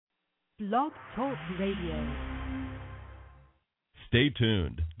Blog Talk Radio. Stay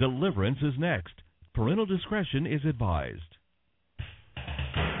tuned. Deliverance is next. Parental discretion is advised.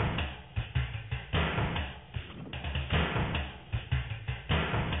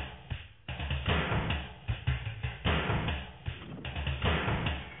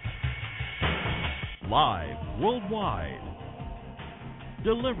 Live worldwide.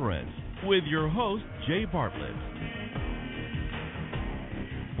 Deliverance with your host, Jay Bartlett.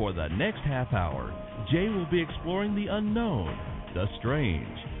 For the next half hour, Jay will be exploring the unknown, the strange,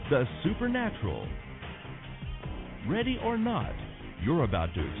 the supernatural. Ready or not, you're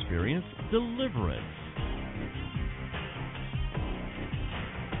about to experience deliverance.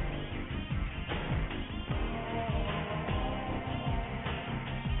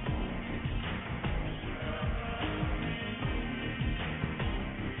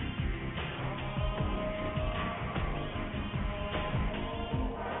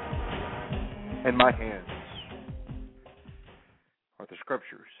 In my hands are the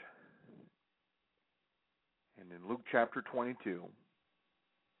scriptures. And in Luke chapter 22,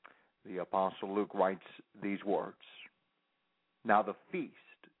 the Apostle Luke writes these words. Now the feast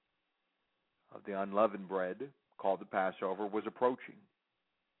of the unleavened bread, called the Passover, was approaching.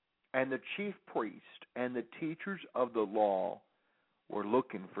 And the chief priest and the teachers of the law were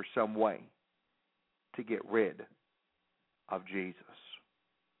looking for some way to get rid of Jesus.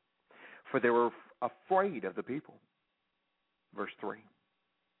 For they were afraid of the people. Verse 3.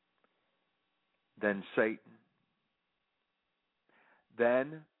 Then Satan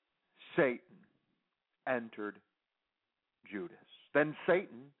entered Judas. Then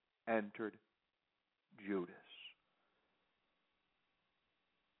Satan entered Judas,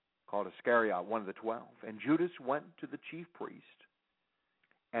 called Iscariot, one of the 12. And Judas went to the chief priest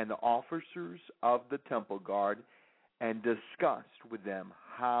and the officers of the temple guard and discussed with them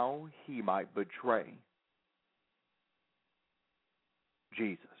how he might betray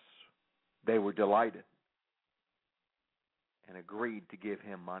Jesus. They were delighted and agreed to give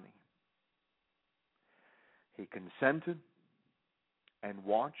him money. He consented and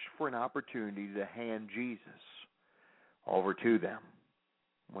watched for an opportunity to hand Jesus over to them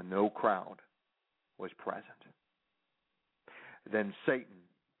when no crowd was present. Then Satan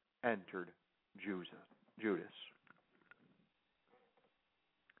entered Judas.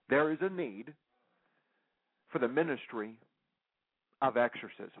 There is a need for the ministry of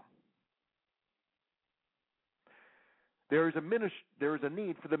exorcism. There is a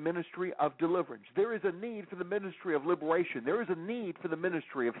need for the ministry of deliverance. There is a need for the ministry of liberation. There is a need for the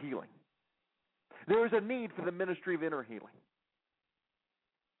ministry of healing. There is a need for the ministry of inner healing.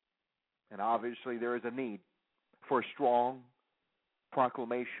 And obviously there is a need for a strong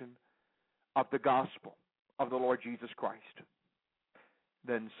proclamation of the gospel of the Lord Jesus Christ.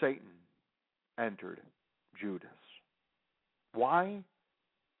 Then Satan entered Judas. Why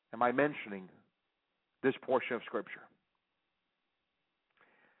am I mentioning this portion of Scripture?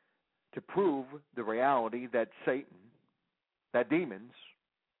 To prove the reality that Satan, that demons,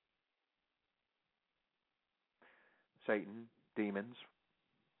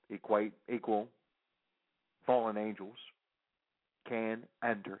 equal fallen angels, can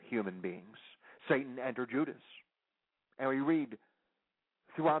enter human beings. Satan entered Judas. And we read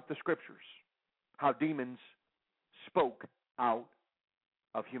throughout the Scriptures how demons spoke out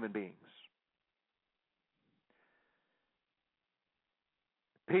of human beings.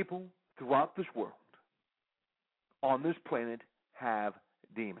 People throughout this world, on this planet, have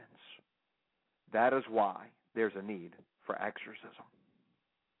demons. That is why there's a need for exorcism.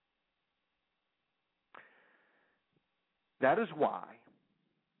 That is why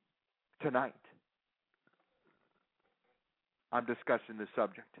tonight I'm discussing this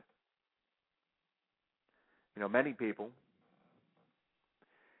subject. You know, many people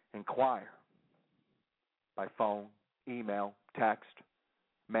inquire by phone, email, text,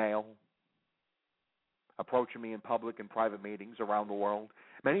 mail, approaching me in public and private meetings around the world.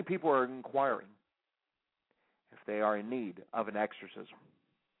 Many people are inquiring if they are in need of an exorcism.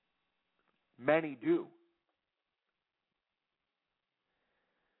 Many do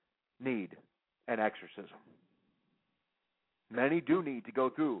need an exorcism. Many do need to go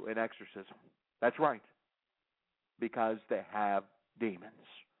through an exorcism. That's right, because they have demons.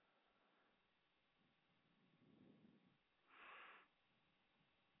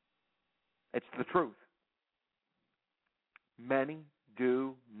 It's the truth. Many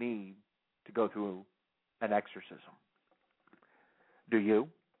do need to go through an exorcism. Do you?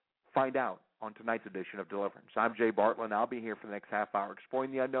 Find out on tonight's edition of Deliverance. I'm Jay Bartlett, and I'll be here for the next half hour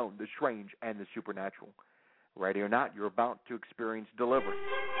exploring the unknown, the strange, and the supernatural. Ready or not, you're about to experience deliverance.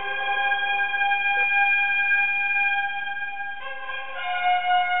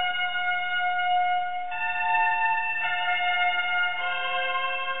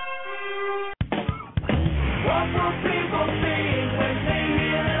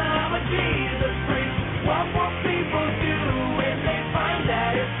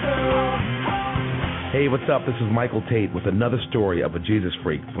 Hey, what's up? This is Michael Tate with another story of a Jesus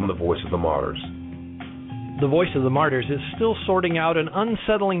freak from the Voice of the Martyrs. The Voice of the Martyrs is still sorting out an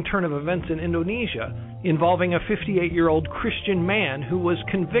unsettling turn of events in Indonesia involving a 58-year-old Christian man who was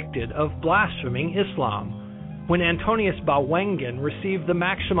convicted of blaspheming Islam. When Antonius Bawengan received the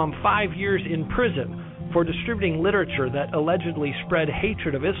maximum 5 years in prison for distributing literature that allegedly spread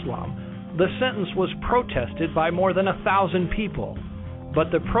hatred of Islam, the sentence was protested by more than 1,000 people. But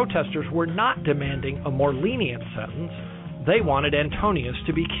the protesters were not demanding a more lenient sentence. They wanted Antonius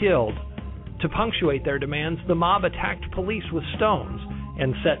to be killed. To punctuate their demands, the mob attacked police with stones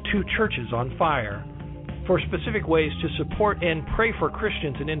and set 2 churches on fire. For specific ways to support and pray for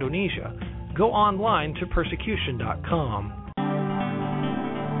Christians in Indonesia, go online to persecution.com.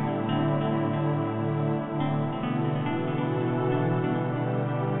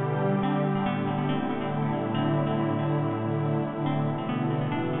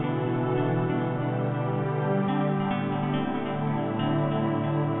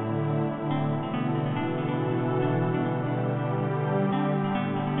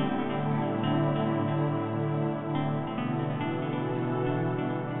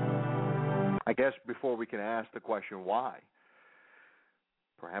 I guess before we can ask the question why,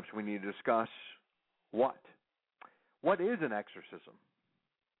 perhaps we need to discuss what. What is an exorcism?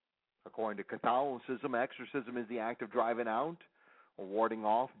 According to Catholicism, exorcism is the act of driving out or warding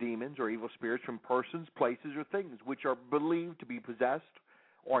off demons or evil spirits from persons, places, or things which are believed to be possessed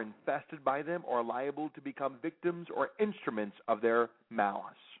or infested by them or liable to become victims or instruments of their malice.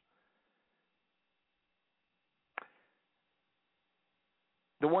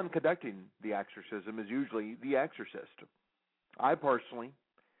 The one conducting the exorcism is usually the exorcist. I personally,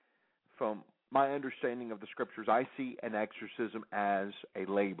 from my understanding of the Scriptures, I see an exorcism as a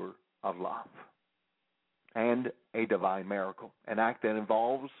labor of love and a divine miracle, an act that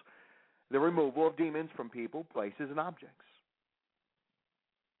involves the removal of demons from people, places, and objects.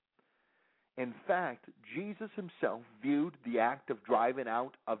 In fact, Jesus himself viewed the act of driving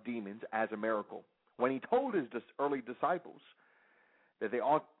out of demons as a miracle when he told his early disciples that they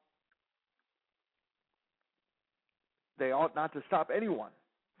ought not to stop anyone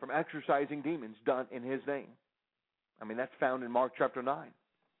from exorcising demons done in his name. I mean, that's found in Mark chapter 9.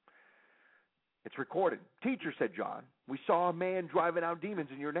 It's recorded. Teacher, said John, we saw a man driving out demons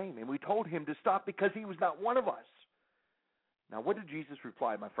in your name, and we told him to stop because he was not one of us. Now, what did Jesus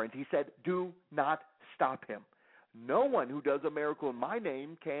reply, my friend? He said, do not stop him. No one who does a miracle in my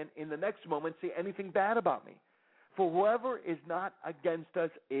name can in the next moment say anything bad about me. For whoever is not against us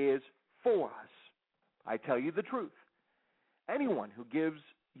is for us. I tell you the truth. Anyone who gives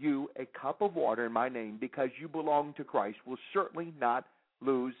you a cup of water in my name because you belong to Christ will certainly not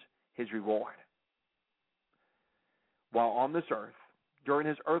lose his reward. While on this earth, during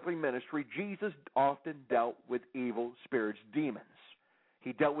his earthly ministry, Jesus often dealt with evil spirits, demons.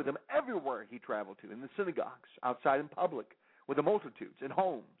 He dealt with them everywhere he traveled to, in the synagogues, outside in public, with the multitudes, in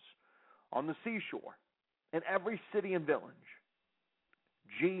homes, on the seashore, in every city and village.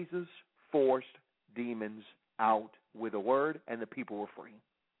 Jesus forced demons out with a word, and the people were free.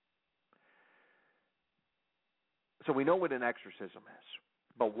 So we know what an exorcism is.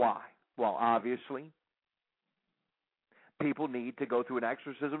 But why? Well, obviously, people need to go through an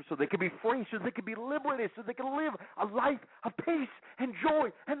exorcism so they can be free, so they can be liberated, so they can live a life of peace and joy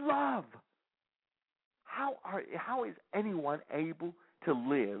and love. How is anyone able to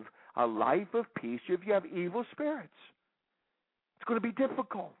live a life of peace if you have evil spirits? It's going to be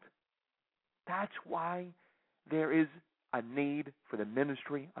difficult. That's why there is a need for the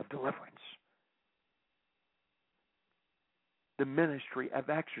ministry of deliverance, the ministry of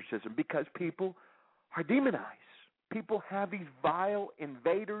exorcism, because people are demonized. People have these vile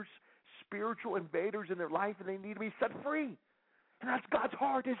invaders, spiritual invaders in their life, and they need to be set free. And that's God's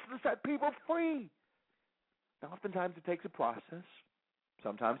heart, is to set people free. Now, oftentimes it takes a process.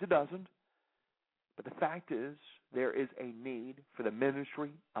 Sometimes it doesn't. But the fact is, there is a need for the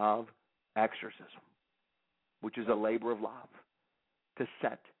ministry of exorcism, which is a labor of love, to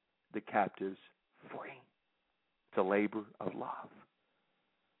set the captives free. It's a labor of love.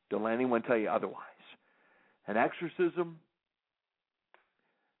 Don't let anyone tell you otherwise. An exorcism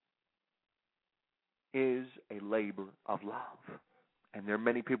is a labor of love. And there are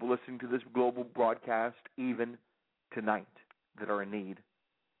many people listening to this global broadcast, even tonight, that are in need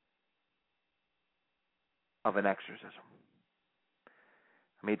of an exorcism.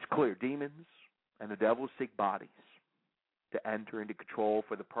 I mean, it's clear. Demons and the devil seek bodies to enter into control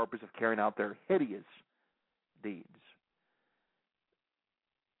for the purpose of carrying out their hideous deeds.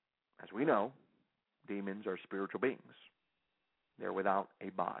 As we know, demons are spiritual beings. They're without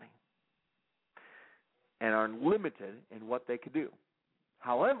a body. and are limited in what they could do.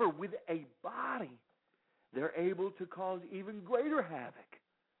 However, with a body, they're able to cause even greater havoc.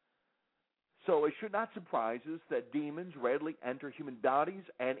 So it should not surprise us that demons readily enter human bodies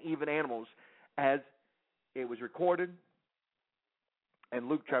and even animals, as it was recorded in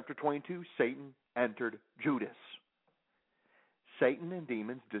Luke chapter 22, Satan entered Judas. Satan and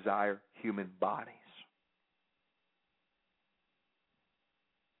demons desire human bodies.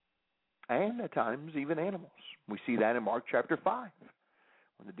 And at times, even animals. We see that in Mark chapter 5,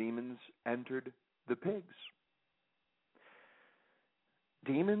 when the demons entered the pigs.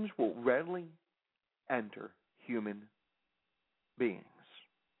 Demons will readily enter human beings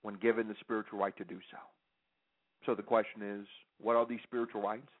when given the spiritual right to do so. So the question is, what are these spiritual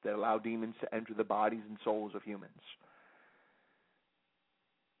rights that allow demons to enter the bodies and souls of humans?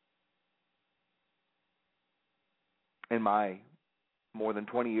 In my more than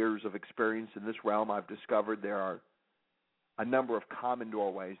 20 years of experience in this realm, I've discovered there are a number of common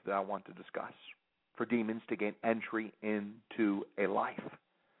doorways that I want to discuss for demons to gain entry into a life.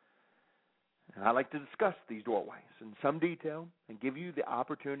 And I'd like to discuss these doorways in some detail and give you the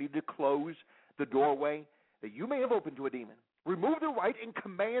opportunity to close the doorway that you may have opened to a demon. Remove the right and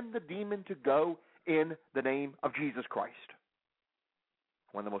command the demon to go in the name of Jesus Christ.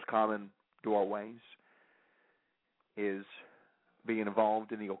 One of the most common doorways is being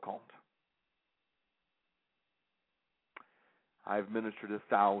involved in the occult. I've ministered to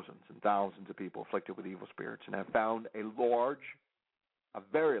thousands and thousands of people afflicted with evil spirits, and have found a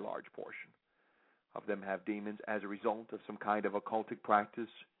very large portion of them have demons as a result of some kind of occultic practice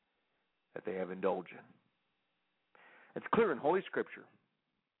that they have indulged in. It's clear in Holy Scripture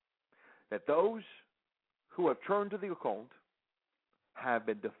that those who have turned to the occult have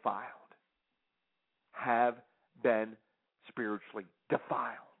been defiled, have been spiritually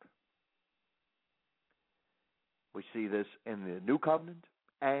defiled. We see this in the New Covenant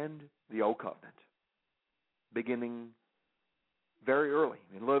and the Old Covenant, beginning very early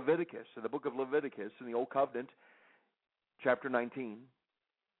in Leviticus, in the book of Leviticus, in the Old Covenant, chapter 19.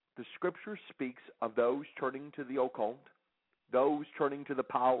 The Scripture speaks of those turning to the occult, those turning to the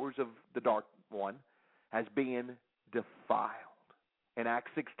powers of the dark one, as being defiled. In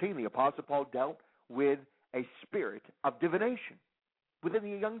Acts 16, the Apostle Paul dealt with a spirit of divination within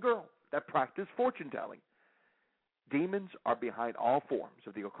a young girl that practiced fortune-telling. Demons are behind all forms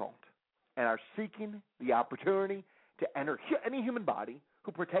of the occult and are seeking the opportunity to enter any human body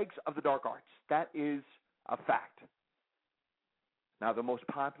who partakes of the dark arts. That is a fact. Now, the most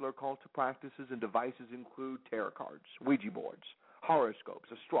popular occult practices and devices include tarot cards, Ouija boards, horoscopes,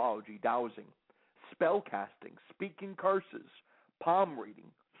 astrology, dowsing, spell casting, speaking curses, palm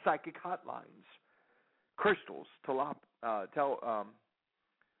reading, psychic hotlines, crystals,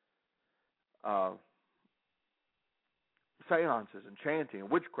 seances and chanting and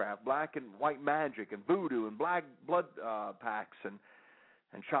witchcraft, black and white magic and voodoo and black blood pacts and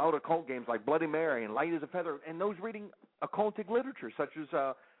child occult games like Bloody Mary and Light as a Feather, and those reading occultic literature such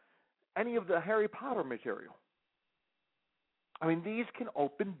as any of the Harry Potter material. I mean, these can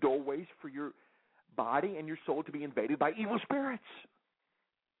open doorways for your body and your soul to be invaded by evil spirits.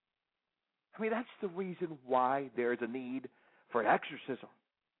 I mean, that's the reason why there's a need for an exorcism.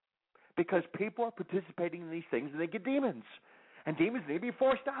 Because people are participating in these things and they get demons. And demons need to be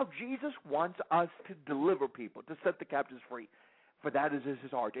forced out. Jesus wants us to deliver people, to set the captives free. For that is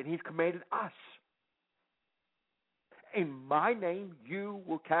his heart. And he's commanded us. In my name, you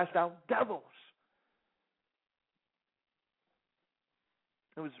will cast out devils.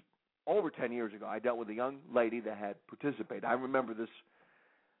 It was over 10 years ago. I dealt with a young lady that had participated. I remember this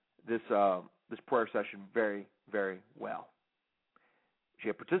prayer session very, very well. She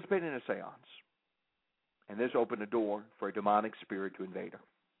had participated in a seance, and this opened a door for a demonic spirit to invade her.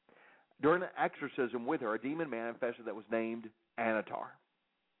 During an exorcism with her, a demon manifested that was named Anatar,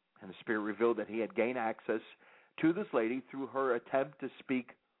 and the spirit revealed that he had gained access to this lady through her attempt to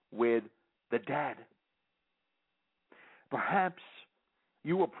speak with the dead. Perhaps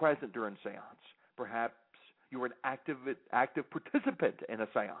you were present during a seance. Perhaps you were an active participant in a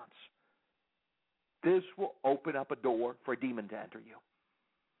seance. This will open up a door for a demon to enter you.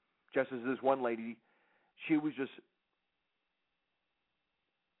 Just as this one lady, she was just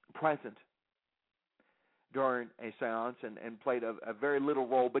present during a seance and played a very little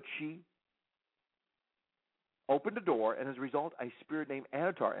role, but she opened a door, and as a result, a spirit named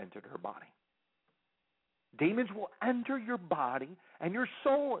Anatar entered her body. Demons will enter your body and your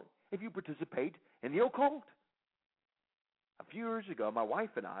soul if you participate in the occult. A few years ago, my wife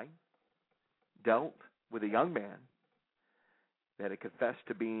and I dealt with a young man that had confessed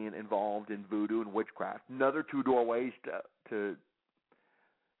to being involved in voodoo and witchcraft. Another two doorways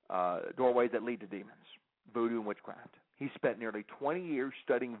doorways that lead to demons, voodoo and witchcraft. He spent nearly 20 years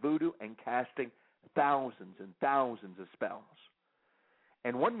studying voodoo and casting thousands and thousands of spells.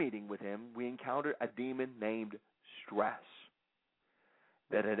 In one meeting with him, we encountered a demon named Stress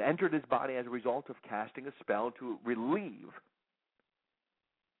that had entered his body as a result of casting a spell to relieve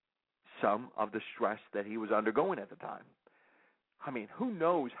some of the stress that he was undergoing at the time. I mean, who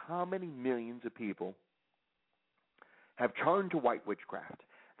knows how many millions of people have turned to white witchcraft,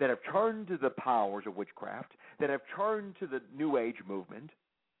 that have turned to the powers of witchcraft, that have turned to the New Age movement,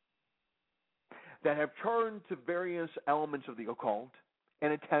 that have turned to various elements of the occult in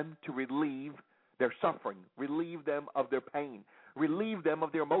an attempt to relieve their suffering, relieve them of their pain, relieve them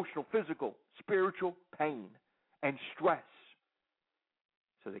of their emotional, physical, spiritual pain and stress.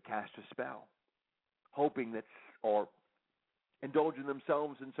 So they cast a spell, hoping that, or indulging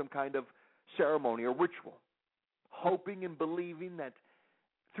themselves in some kind of ceremony or ritual, hoping and believing that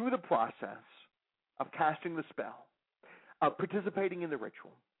through the process of casting the spell, of participating in the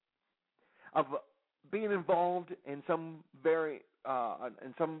ritual, of being involved in some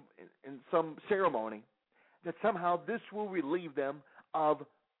in some ceremony, that somehow this will relieve them of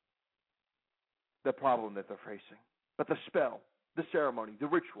the problem that they're facing. But the spell, the ceremony, the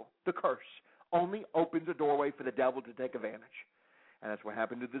ritual, the curse only opens a doorway for the devil to take advantage. And that's what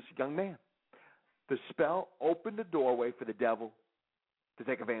happened to this young man. The spell opened a doorway for the devil to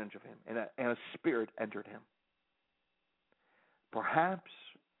take advantage of him, and a spirit entered him. Perhaps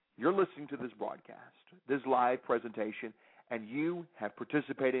you're listening to this broadcast, this live presentation, and you have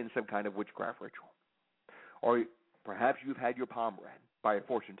participated in some kind of witchcraft ritual. Or perhaps you've had your palm read by a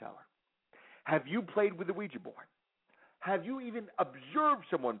fortune teller. Have you played with the Ouija board? Have you even observed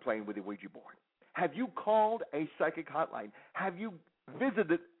someone playing with the Ouija board? Have you called a psychic hotline? Have you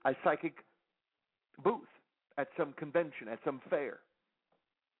visited a psychic booth at some convention, at some fair?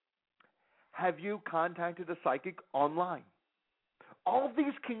 Have you contacted a psychic online? All of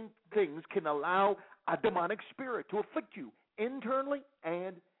these things can allow a demonic spirit to afflict you internally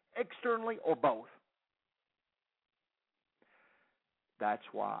and externally, or both. That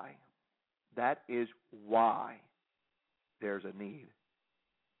is why there's a need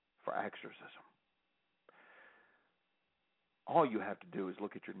for exorcism. All you have to do is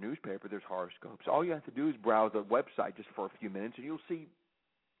look at your newspaper. There's horoscopes. All you have to do is browse a website just for a few minutes, and you'll see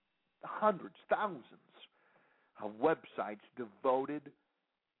hundreds, thousands of websites devoted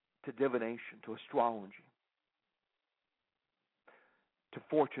to divination, to astrology, to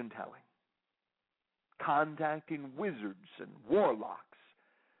fortune telling, contacting wizards and warlocks,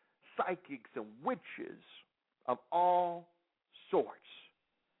 psychics and witches of all sorts.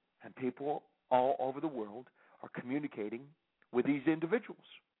 And people all over the world are communicating with these individuals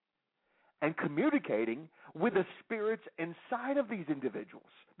and communicating with the spirits inside of these individuals,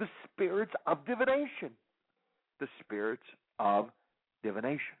 the spirits of divination, the spirits of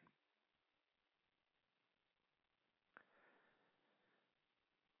divination.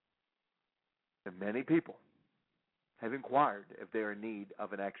 And many people have inquired if they're in need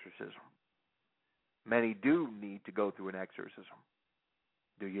of an exorcism. Many do need to go through an exorcism.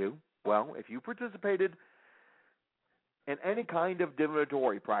 Do you? Well, if you participated in any kind of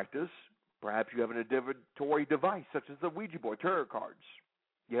divinatory practice, perhaps you have a divinatory device such as the Ouija board, tarot cards.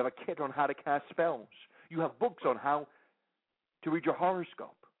 You have a kit on how to cast spells. You have books on how to read your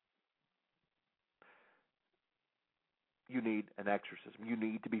horoscope. You need an exorcism. You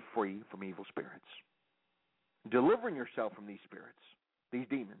need to be free from evil spirits. Delivering yourself from these spirits, these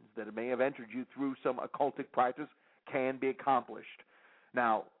demons that may have entered you through some occultic practice, can be accomplished.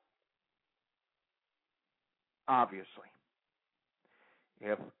 Now, obviously,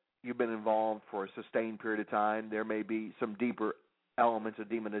 if you've been involved for a sustained period of time, there may be some deeper elements of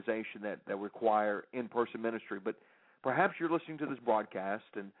demonization that require in-person ministry. But perhaps you're listening to this broadcast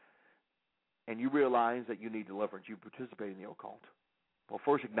and you realize that you need deliverance. You participate in the occult. Well,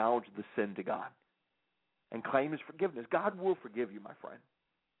 first acknowledge the sin to God and claim His forgiveness. God will forgive you, my friend.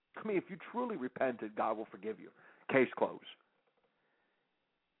 I mean, if you truly repented, God will forgive you. Case closed.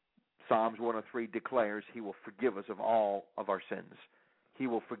 Psalms 103 declares He will forgive us of all of our sins. He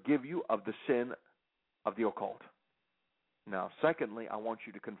will forgive you of the sin of the occult. Now, secondly, I want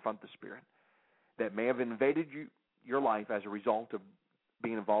you to confront the spirit that may have invaded your life as a result of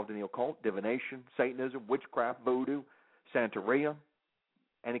being involved in the occult, divination, Satanism, witchcraft, voodoo, Santeria,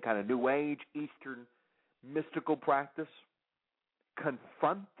 any kind of New Age, Eastern mystical practice.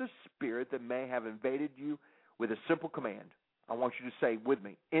 Confront the spirit that may have invaded you with a simple command. I want you to say with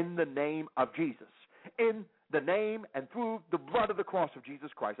me, in the name of Jesus. In the name and through the blood of the cross of Jesus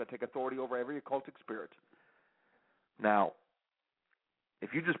Christ, I take authority over every occultic spirit. Now,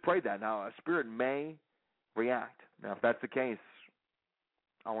 if you just prayed that, now a spirit may react. Now, if that's the case,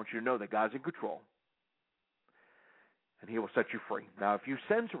 I want you to know that God's in control, and He will set you free. Now, if you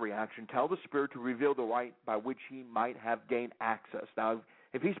sense a reaction, tell the spirit to reveal the right by which he might have gained access. Now,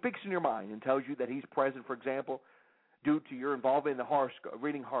 if he speaks in your mind and tells you that he's present, for example, due to your involvement in the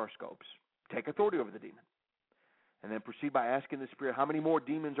reading horoscopes, take authority over the demon. And then proceed by asking the spirit how many more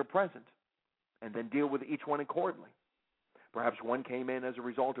demons are present, and then deal with each one accordingly. Perhaps one came in as a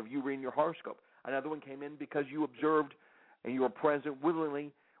result of you reading your horoscope. Another one came in because you observed and you were present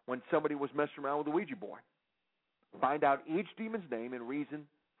willingly when somebody was messing around with a Ouija board. Find out each demon's name and reason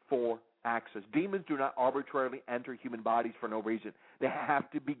for access. Demons do not arbitrarily enter human bodies for no reason. They have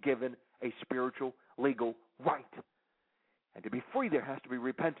to be given a spiritual, legal right. And to be free, there has to be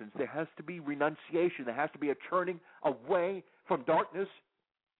repentance. There has to be renunciation. There has to be a turning away from darkness,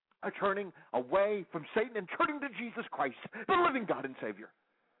 a turning away from Satan, and turning to Jesus Christ, the living God and Savior.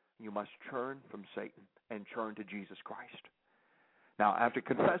 You must turn from Satan and turn to Jesus Christ. Now, after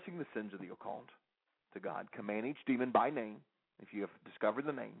confessing the sins of the occult to God, command each demon by name, if you have discovered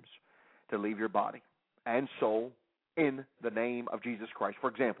the names, to leave your body and soul in the name of Jesus Christ. For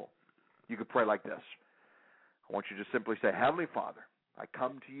example, you could pray like this. I want you to simply say, Heavenly Father, I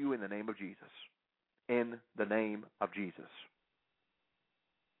come to you in the name of Jesus. In the name of Jesus.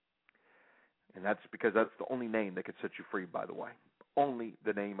 And that's because that's the only name that can set you free, by the way. Only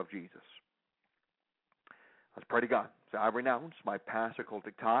the name of Jesus. Let's pray to God. Say, I renounce my past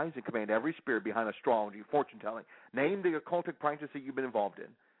occultic ties and command every spirit behind astrology, fortune-telling. Name the occultic practice that you've been involved in.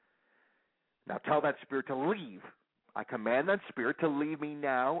 Now tell that spirit to leave. I command that spirit to leave me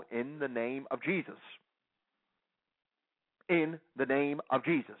now in the name of Jesus. In the name of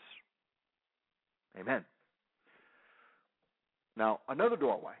Jesus. Amen. Now, another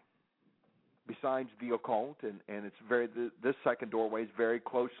doorway, besides the occult, and it's this second doorway is very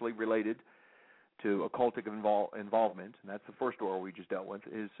closely related to occultic involvement, and that's the first door we just dealt with,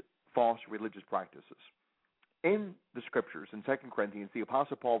 is false religious practices. In the Scriptures, in 2 Corinthians, the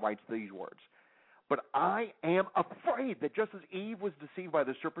Apostle Paul writes these words, But I am afraid that just as Eve was deceived by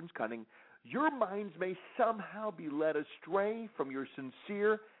the serpent's cunning, your minds may somehow be led astray from your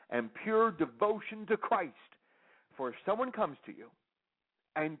sincere and pure devotion to Christ. For if someone comes to you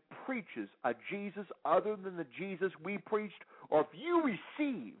and preaches a Jesus other than the Jesus we preached, or if you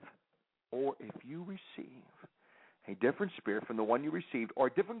receive a different spirit from the one you received, or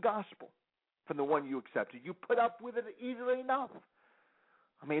a different gospel from the one you accepted, you put up with it easily enough.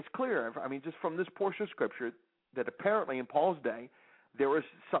 I mean, it's clear, just from this portion of Scripture, that apparently in Paul's day, there was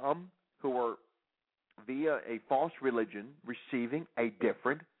some who were, via a false religion, receiving a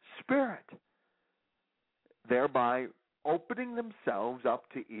different spirit, thereby opening themselves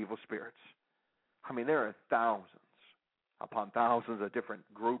up to evil spirits. I mean, there are thousands upon thousands of different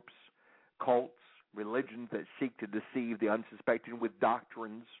groups, cults, religions that seek to deceive the unsuspecting with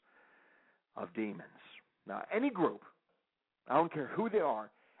doctrines of demons. Now, any group, I don't care who they are,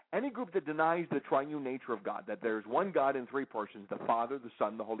 any group that denies the triune nature of God, that there's one God in three persons, the Father, the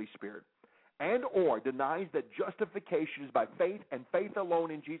Son, the Holy Spirit, and or denies that justification is by faith and faith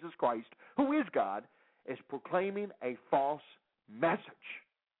alone in Jesus Christ, who is God, is proclaiming a false message.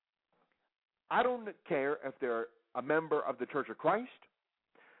 I don't care if they're a member of the Church of Christ,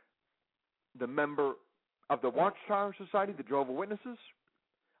 the member of the Watchtower Society, the Jehovah's Witnesses,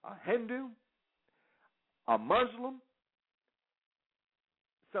 a Hindu, a Muslim,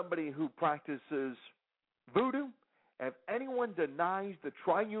 somebody who practices voodoo. If anyone denies the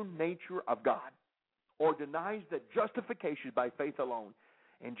triune nature of God, or denies that justification is by faith alone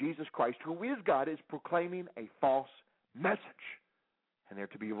in Jesus Christ, who is God, is proclaiming a false message, and they're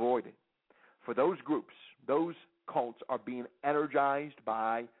to be avoided. For those groups, those cults are being energized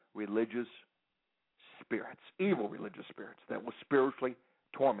by religious spirits, evil religious spirits that will spiritually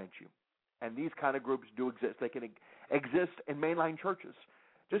torment you. And these kind of groups do exist. They can exist in mainline churches.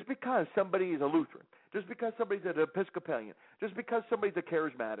 Just because somebody is a Lutheran, just because somebody's an Episcopalian, just because somebody's a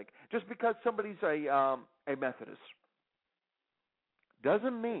charismatic, just because somebody's a Methodist,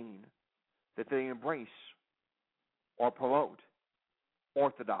 doesn't mean that they embrace or promote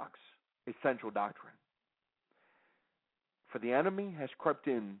orthodox, essential doctrine. For the enemy has crept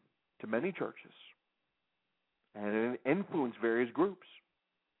in to many churches and influenced various groups.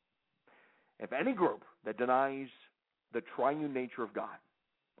 If any group that denies the triune nature of God,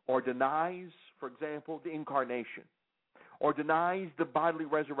 or denies, for example, the incarnation, or denies the bodily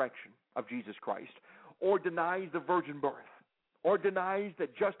resurrection of Jesus Christ, or denies the virgin birth, or denies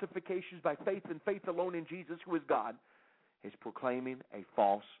that justification is by faith and faith alone in Jesus, who is God, is proclaiming a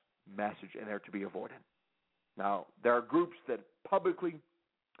false message, and they're to be avoided. Now, there are groups that publicly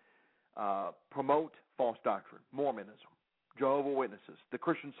promote false doctrine: Mormonism, Jehovah's Witnesses, the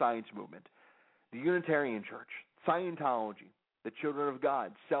Christian Science movement, the Unitarian Church, Scientology, the Children of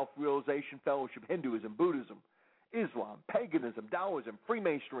God, Self-Realization Fellowship, Hinduism, Buddhism, Islam, paganism, Taoism,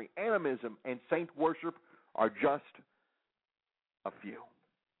 Freemasonry, animism, and saint worship are just a few.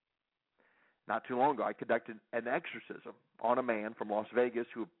 Not too long ago, I conducted an exorcism on a man from Las Vegas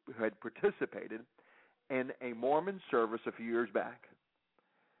who had participated in a Mormon service a few years back.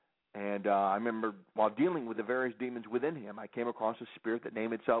 And I remember, while dealing with the various demons within him, I came across a spirit that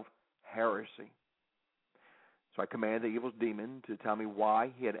named itself heresy. So I commanded the evil demon to tell me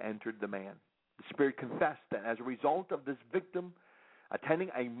why he had entered the man. The spirit confessed that as a result of this victim attending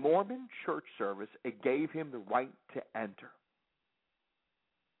a Mormon church service, it gave him the right to enter.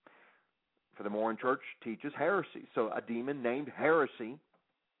 For the Mormon church teaches heresy. So a demon named heresy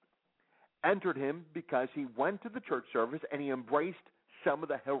entered him because he went to the church service and he embraced some of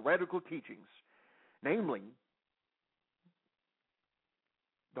the heretical teachings, namely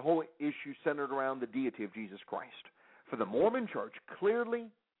the whole issue centered around the deity of Jesus Christ. For the Mormon church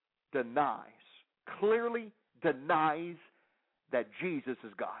clearly denies that Jesus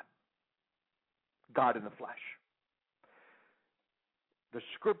is God, God in the flesh. The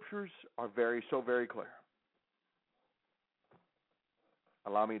scriptures are very clear.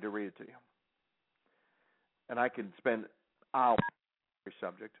 Allow me to read it to you. And I can spend hours on every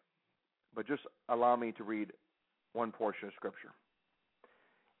subject, but just allow me to read one portion of Scripture.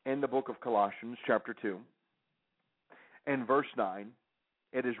 In the book of Colossians, chapter 2, in verse 9,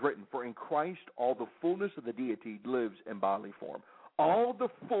 it is written, "For in Christ all the fullness of the deity lives in bodily form." All the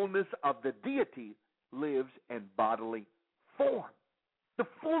fullness of the deity lives in bodily form. The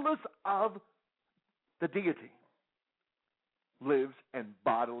fullness of the deity lives in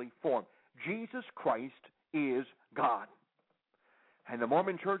bodily form. Jesus Christ is God. And the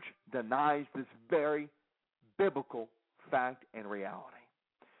Mormon church denies this very biblical fact and reality.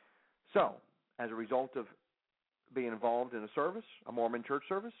 So, as a result of being involved in a service, a Mormon church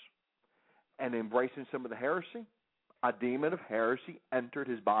service, and embracing some of the heresy, a demon of heresy entered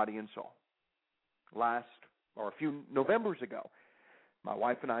his body and soul. A few Novembers ago, my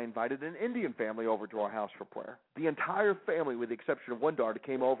wife and I invited an Indian family over to our house for prayer. The entire family, with the exception of one daughter,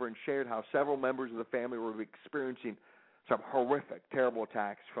 came over and shared how several members of the family were experiencing some horrific, terrible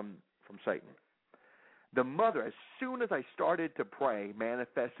attacks from Satan. The mother, as soon as I started to pray,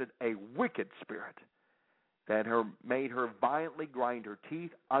 manifested a wicked spirit that made her violently grind her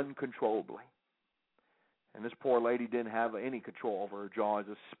teeth uncontrollably. And this poor lady didn't have any control over her jaws.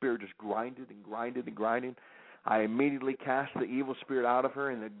 The spirit just grinded and grinded and grinded. I immediately cast the evil spirit out of her,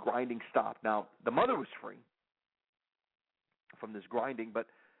 and the grinding stopped. Now, the mother was free from this grinding, but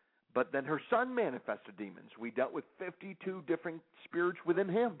then her son manifested demons. We dealt with 52 different spirits within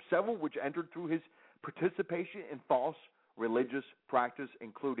him, several which entered through his participation in false religious practice,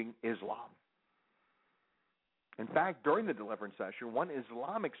 including Islam. In fact, during the deliverance session, one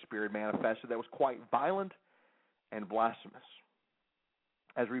Islamic spirit manifested that was quite violent and blasphemous.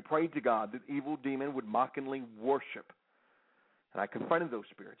 As we prayed to God, the evil demon would mockingly worship. And I confronted those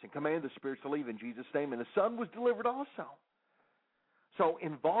spirits and commanded the spirits to leave in Jesus' name, and the son was delivered also. So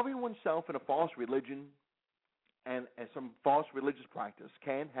involving oneself in a false religion and some false religious practice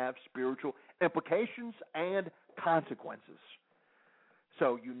can have spiritual implications and consequences.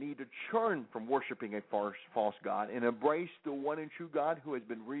 So you need to turn from worshiping a false God and embrace the one and true God who has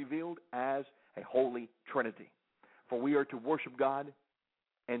been revealed as a holy Trinity. For we are to worship God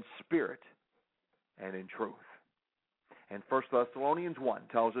in spirit and in truth. And 1 Thessalonians 1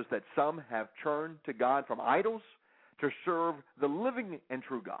 tells us that some have turned to God from idols to serve the living and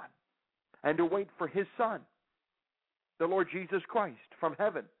true God and to wait for his Son, the Lord Jesus Christ, from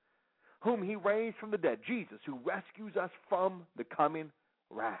heaven, whom he raised from the dead, Jesus, who rescues us from the coming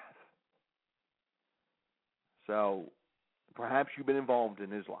wrath. So perhaps you've been involved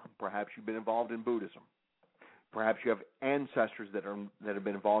in Islam. Perhaps you've been involved in Buddhism. Perhaps you have ancestors that have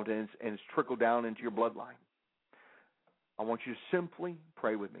been involved in it, and it's trickled down into your bloodline. I want you to simply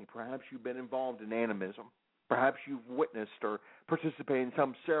pray with me. Perhaps you've been involved in animism. Perhaps you've witnessed or participated in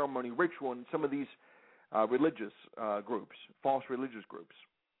some ceremony, ritual in some of these religious groups, false religious groups.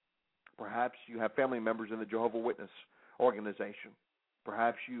 Perhaps you have family members in the Jehovah's Witness organization.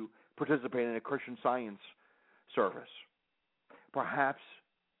 Perhaps you participate in a Christian Science service. Perhaps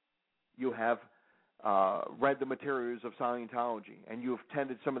you have read the materials of Scientology and you have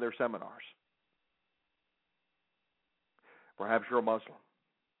attended some of their seminars. Perhaps you're a Muslim.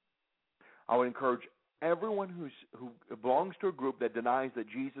 I would encourage everyone who belongs to a group that denies that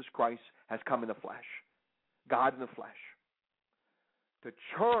Jesus Christ has come in the flesh, God in the flesh, to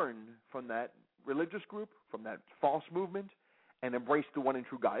turn from that religious group, from that false movement, and embrace the one and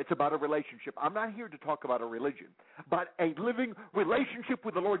true God. It's about a relationship. I'm not here to talk about a religion, but a living relationship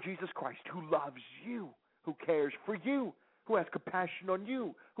with the Lord Jesus Christ, who loves you, who cares for you, who has compassion on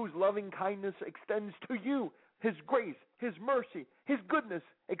you, whose loving kindness extends to you. His grace, His mercy, His goodness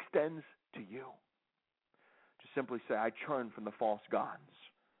extends to you. Just simply say, I turn from the false gods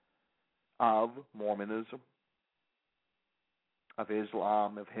of Mormonism, of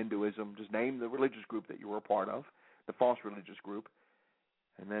Islam, of Hinduism. Just name the religious group that you were a part of, the false religious group,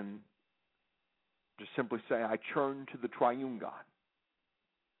 and then just simply say, I turn to the triune God.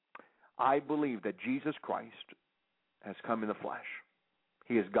 I believe that Jesus Christ has come in the flesh.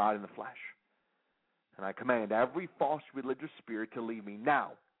 He is God in the flesh. And I command every false religious spirit to leave me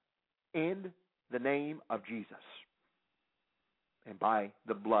now in the name of Jesus and by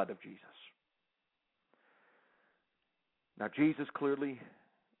the blood of Jesus. Now, Jesus clearly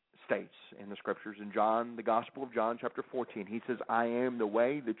states in the Scriptures, in John, the Gospel of John, chapter 14, He says, I am the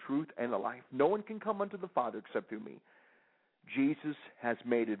way, the truth, and the life. No one can come unto the Father except through me. Jesus has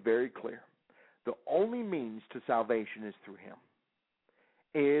made it very clear. The only means to salvation is through Him.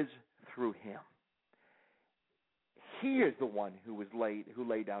 Is through Him. He is the one who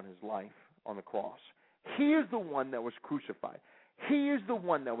laid down His life on the cross. He is the one that was crucified. He is the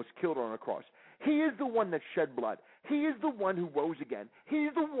one that was killed on a cross. He is the one that shed blood. He is the one who rose again. He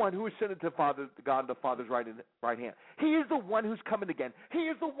is the one who ascended to God the Father's right hand. He is the one who's coming again. He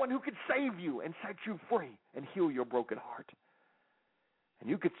is the one who can save you and set you free and heal your broken heart. And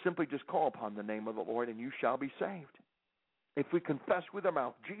you could simply just call upon the name of the Lord and you shall be saved. If we confess with our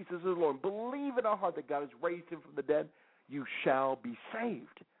mouth Jesus is Lord, believe in our heart that God has raised Him from the dead, you shall be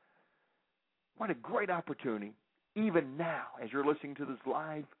saved. What a great opportunity, even now, as you're listening to this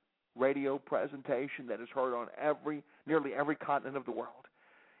live radio presentation that is heard on nearly every continent of the world.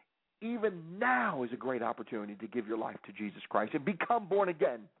 Even now is a great opportunity to give your life to Jesus Christ and become born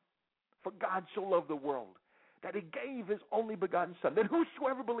again. For God so loved the world that He gave His only begotten Son, that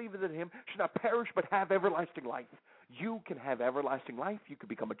whosoever believeth in Him should not perish but have everlasting life. You can have everlasting life. You can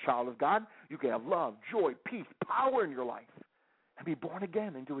become a child of God. You can have love, joy, peace, power in your life, and be born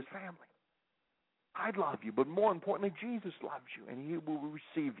again into His family. I love you, but more importantly, Jesus loves you, and He will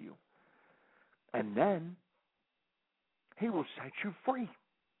receive you. And then He will set you free.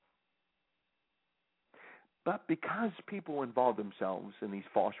 But because people involve themselves in these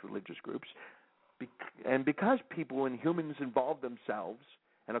false religious groups, and because people and humans involve themselves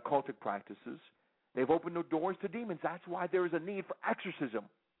in occultic practices, they've opened the doors to demons. That's why there is a need for exorcism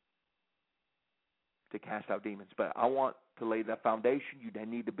to cast out demons. But I want to lay that foundation. You then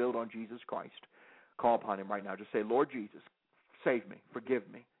need to build on Jesus Christ. Call upon Him right now. Just say, Lord Jesus, save me, forgive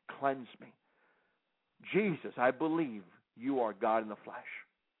me, cleanse me. Jesus, I believe You are God in the flesh.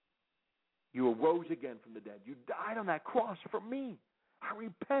 You arose again from the dead. You died on that cross for me. I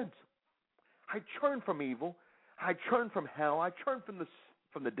repent. I turn from evil. I turn from hell. I turn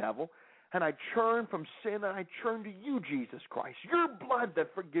from the devil. And I turn from sin, and I turn to You, Jesus Christ, Your blood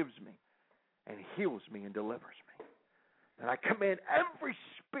that forgives me and heals me and delivers me. And I command every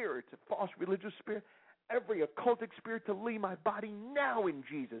spirit, false religious spirit, every occultic spirit to leave my body now in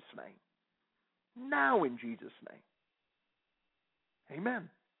Jesus' name. Now in Jesus' name. Amen.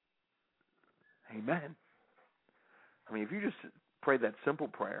 Amen. I mean, if you just pray that simple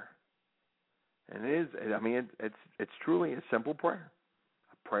prayer, and it's truly a simple prayer,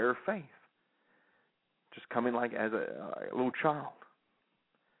 a prayer of faith. Just coming like as a little child,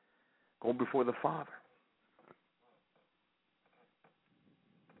 going before the Father.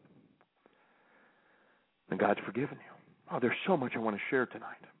 And God's forgiven you. Oh, there's so much I want to share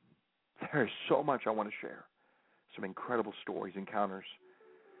tonight. There is so much I want to share. Some incredible stories, encounters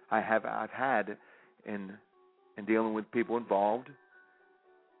I've had in dealing with people involved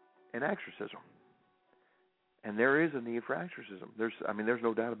in exorcism. And there is a need for exorcism. There's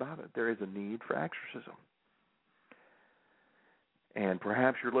no doubt about it. There is a need for exorcism. And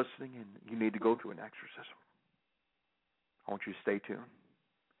perhaps you're listening and you need to go through an exorcism. I want you to stay tuned,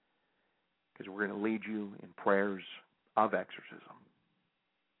 because we're going to lead you in prayers of exorcism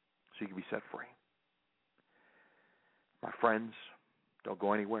so you can be set free. My friends, don't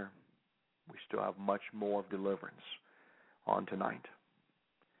go anywhere. We still have much more of deliverance on tonight.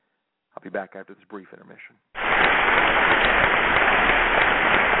 I'll be back after this brief intermission.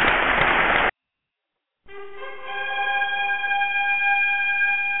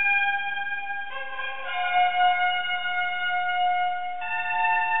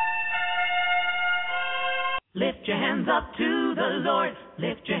 Lift your hands up to the Lord.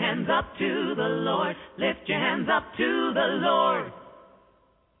 Lift your hands up to the Lord. Lift your hands up to the Lord.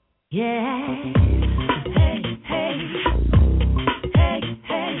 Yeah. Hey, hey. Hey,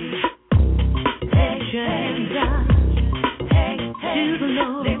 hey. Lift your hands up. Hey, hey. To the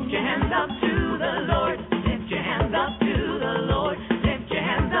Lord. Lift your hands up to the Lord. Lift your hands up to the Lord. Lift your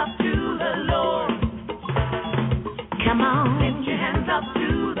hands up to the Lord. Come on. Lift your hands up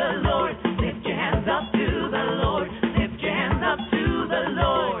to the Lord. Lift your hands up to the Lord. Lift your hands up to the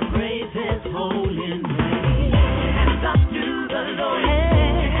Lord. Praise His holy name. Lift your hands up to the Lord.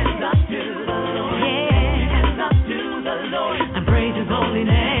 Lift your hands up to the Lord. Lift your hands up to the Lord. And praise His holy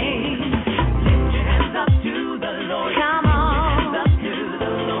name. Lift your hands up to the Lord. Come on. Lift your hands up to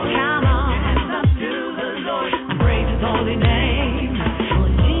the Lord. Come on. Lift your hands up to the Lord. And praise His holy name. For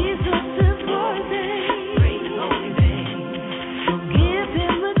Jesus is worthy. Praise His holy name. So give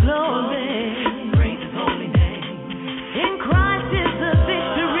Him the glory.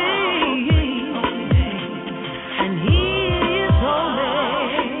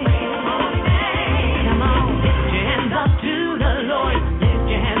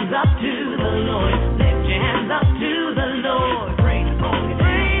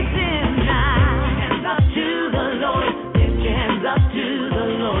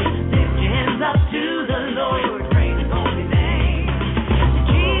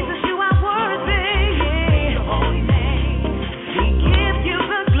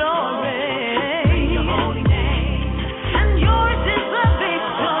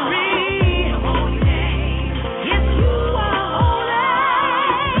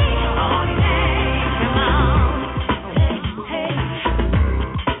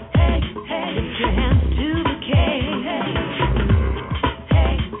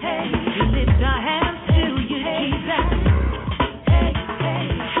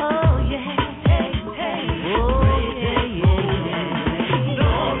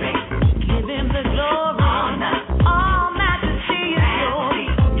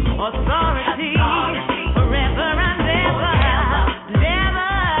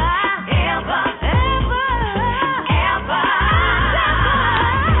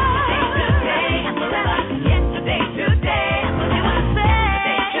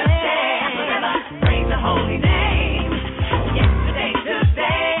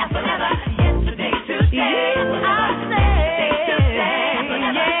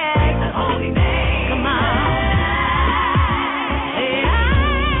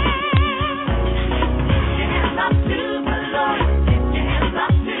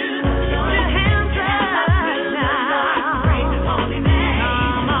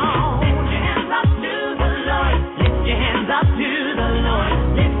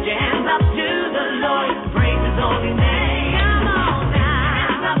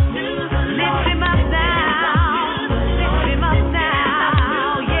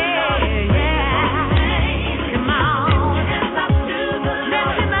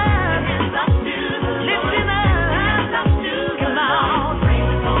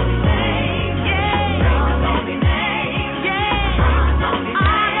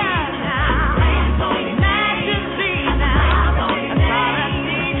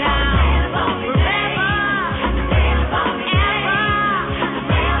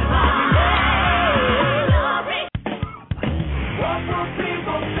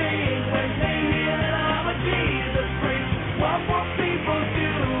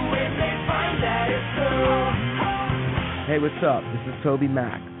 Hey, what's up? This is Toby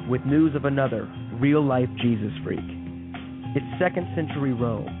Mack with news of another real-life Jesus freak. It's 2nd century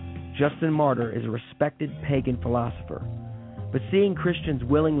Rome. Justin Martyr is a respected pagan philosopher, but seeing Christians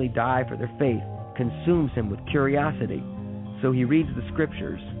willingly die for their faith consumes him with curiosity, so he reads the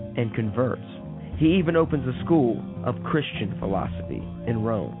scriptures and converts. He even opens a school of Christian philosophy in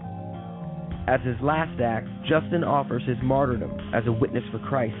Rome. As his last act, Justin offers his martyrdom as a witness for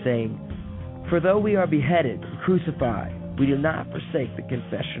Christ, saying, "For though we are beheaded and crucified, we do not forsake the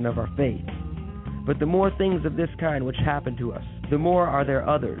confession of our faith. But the more things of this kind which happen to us, the more are there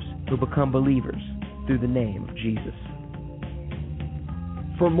others who become believers through the name of Jesus."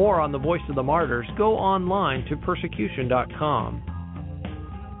 For more on the Voice of the Martyrs, go online to persecution.com.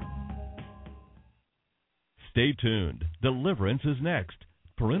 Stay tuned. Deliverance is next.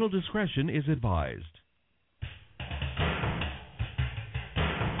 Parental discretion is advised.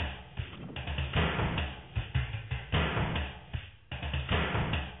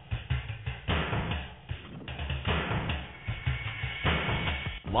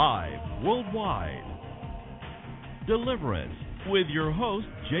 Live worldwide. Deliverance with your host,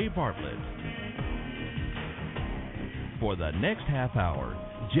 Jay Bartlett. For the next half hour,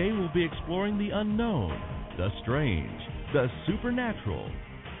 Jay will be exploring the unknown, the strange, the supernatural.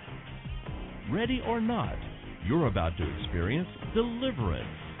 Ready or not, you're about to experience Deliverance.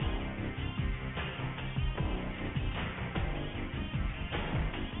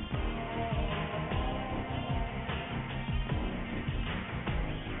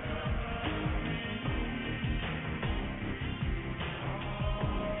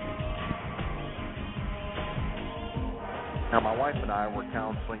 Now, my wife and I were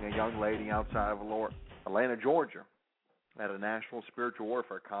counseling a young lady outside of Atlanta, Georgia, at a national spiritual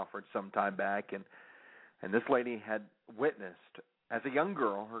warfare conference some time back, and this lady had witnessed, as a young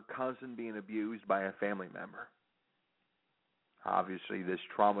girl, her cousin being abused by a family member. Obviously, this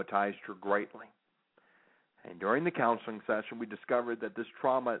traumatized her greatly. And during the counseling session, we discovered that this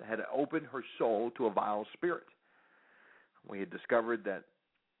trauma had opened her soul to a vile spirit. We had discovered that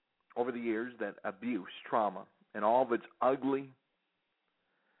over the years that abuse, trauma, and all of its ugly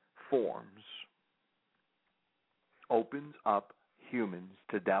forms opens up humans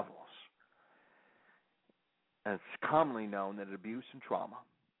to devils. And it's commonly known that abuse and trauma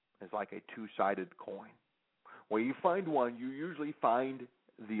is like a two-sided coin. Where you find one, you usually find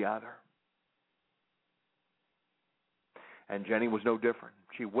the other. And Jenny was no different.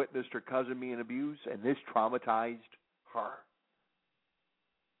 She witnessed her cousin being abused, and this traumatized her.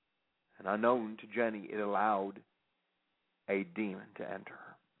 And unknown to Jenny, it allowed a demon to enter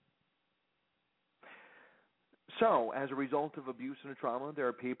her. So, as a result of abuse and trauma, there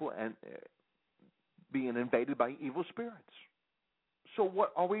are people being invaded by evil spirits. So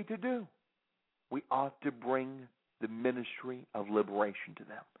what are we to do? We ought to bring the ministry of liberation to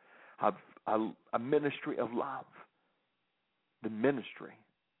them, a ministry of love, the ministry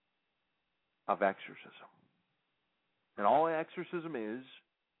of exorcism. And all exorcism is,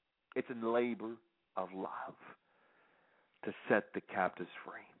 it's a labor of love to set the captives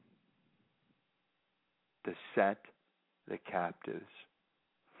free. To set the captives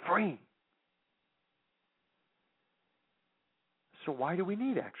free. So why do we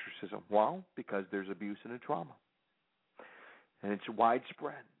need exorcism? Well, because there's abuse and a trauma. And it's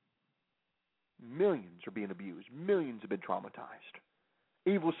widespread. Millions are being abused. Millions have been traumatized.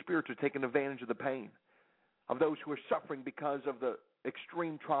 Evil spirits are taking advantage of the pain of those who are suffering because of the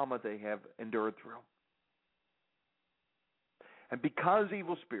extreme trauma they have endured through. And because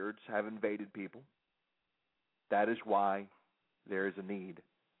evil spirits have invaded people, that is why there is a need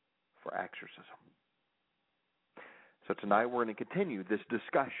for exorcism. So tonight we're going to continue this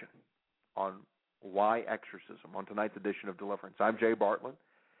discussion on why exorcism on tonight's edition of Deliverance. I'm Jay Bartlett,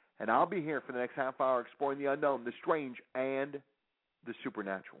 and I'll be here for the next half hour exploring the unknown, the strange, and the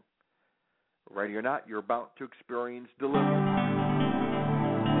supernatural. Ready or not, you're about to experience Deliverance.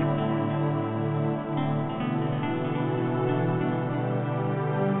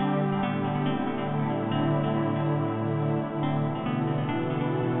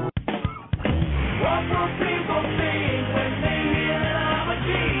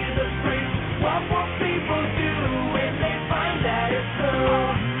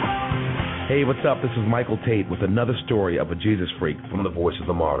 Hey, what's up? This is Michael Tate with another story of a Jesus freak from the Voice of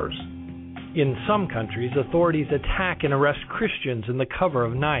the Martyrs. In some countries, authorities attack and arrest Christians in the cover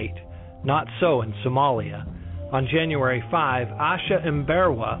of night. Not so in Somalia. On January 5, Asha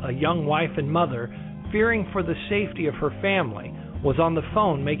Mberwa, a young wife and mother, fearing for the safety of her family, was on the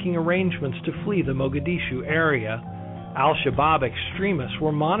phone making arrangements to flee the Mogadishu area. Al-Shabaab extremists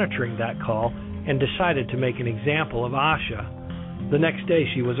were monitoring that call and decided to make an example of Asha. The next day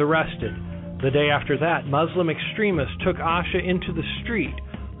she was arrested. The day after that, Muslim extremists took Asha into the street,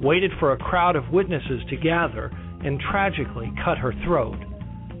 waited for a crowd of witnesses to gather, and tragically cut her throat.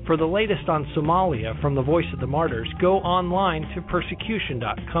 For the latest on Somalia from the Voice of the Martyrs, go online to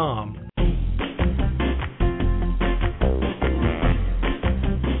persecution.com.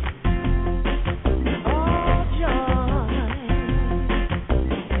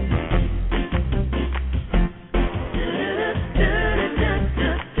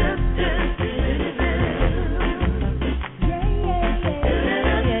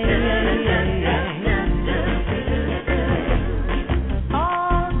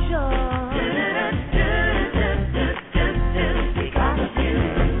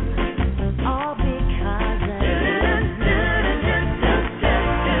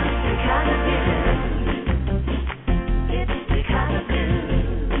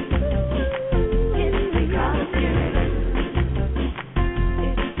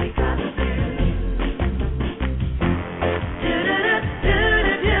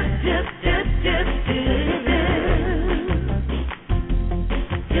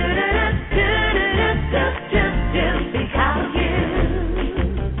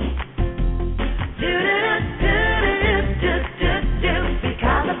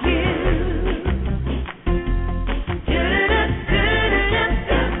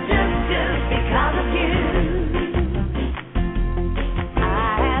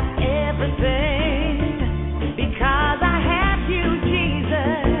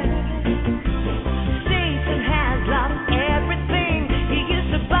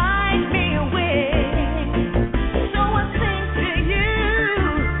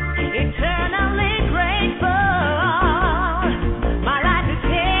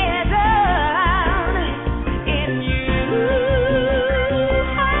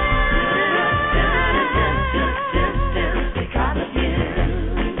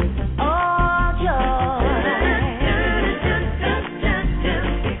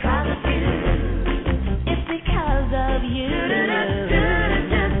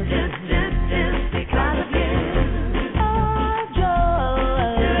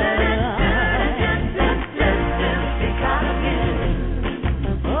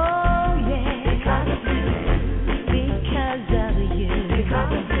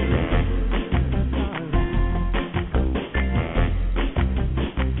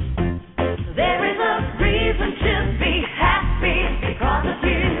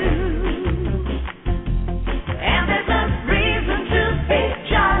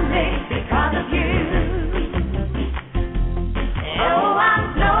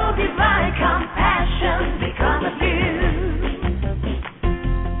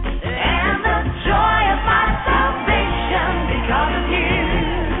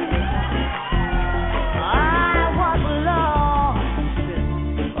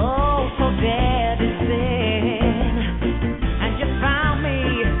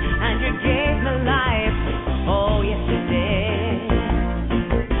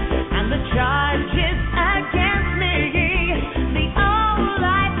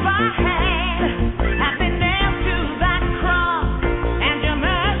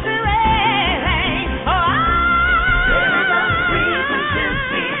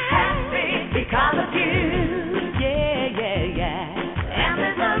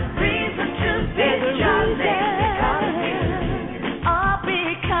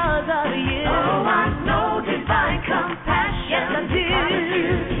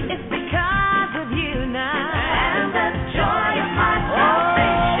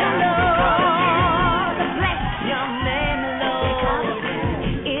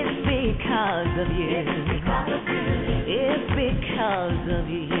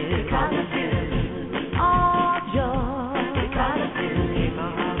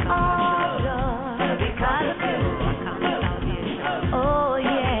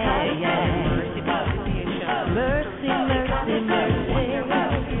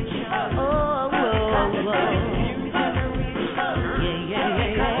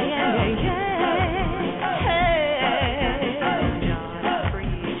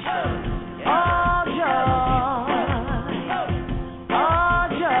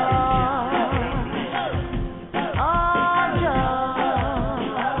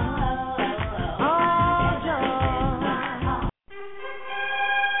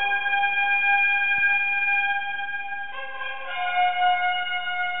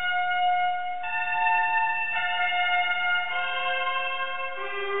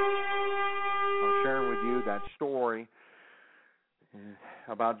 that story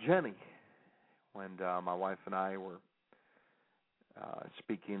about Jenny when my wife and I were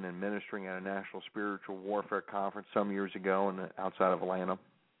speaking and ministering at a National Spiritual Warfare Conference some years ago outside of Atlanta,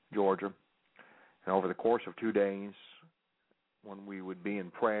 Georgia. And over the course of 2 days, when we would be in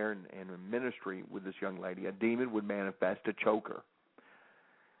prayer and in ministry with this young lady, a demon would manifest to choke her.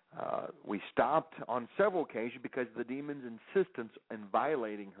 We stopped on several occasions because the demon's insistence in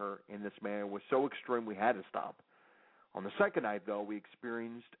violating her in this manner was so extreme we had to stop. On the second night, though, we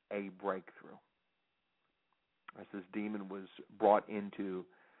experienced a breakthrough as this demon was brought into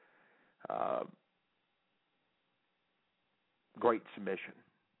great submission.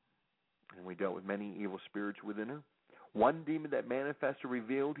 And we dealt with many evil spirits within her. One demon that manifested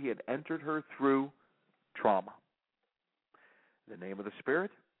revealed he had entered her through trauma. The name of the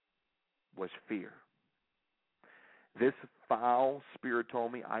spirit was fear. This foul spirit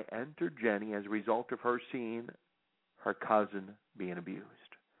told me I entered Jenny as a result of her seeing her cousin being abused.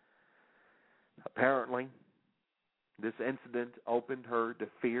 Apparently, this incident opened her to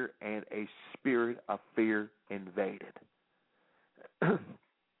fear, and a spirit of fear invaded.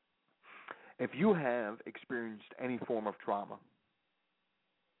 If you have experienced any form of trauma,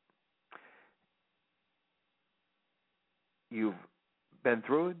 you've been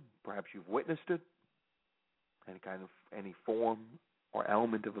through it, perhaps you've witnessed it, any form or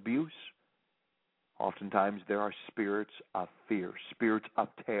element of abuse, oftentimes there are spirits of fear, spirits of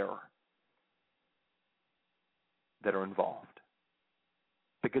terror that are involved.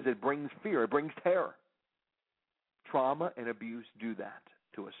 Because it brings fear, it brings terror. Trauma and abuse do that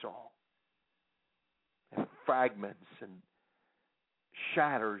to us all. It fragments and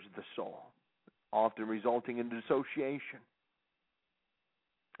shatters the soul, often resulting in dissociation.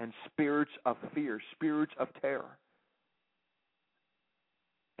 And spirits of fear, spirits of terror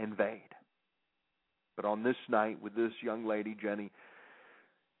invade. But on this night with this young lady, Jenny,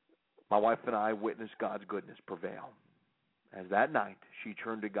 my wife and I witnessed God's goodness prevail. As that night she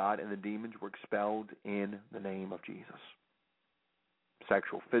turned to God and the demons were expelled in the name of Jesus.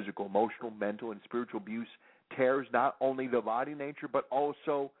 Sexual, physical, emotional, mental, and spiritual abuse tears not only the body nature but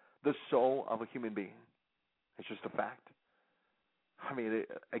also the soul of a human being. It's just a fact. I mean,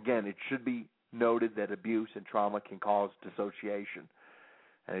 again, it should be noted that abuse and trauma can cause dissociation,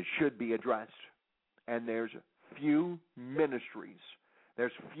 and it should be addressed. And there's few ministries,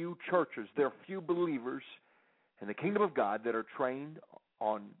 there's few churches, there are few believers in the kingdom of God that are trained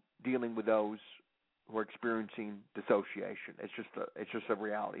on dealing with those who are experiencing dissociation. It's just a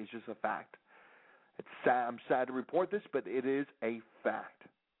reality. It's just a fact. It's sad. I'm sad to report this, but it is a fact.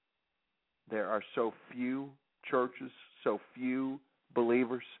 There are so few churches, so few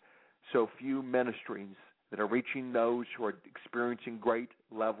believers, so few ministries that are reaching those who are experiencing great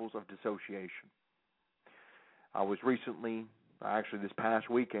levels of dissociation. I was recently, actually this past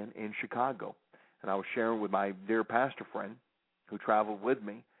weekend, in Chicago, and I was sharing with my dear pastor friend who traveled with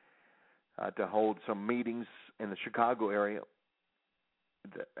me to hold some meetings in the Chicago area.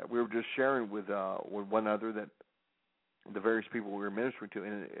 We were just sharing with one another that the various people we were ministering to,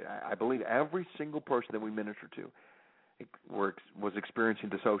 and I believe every single person that we ministered to was experiencing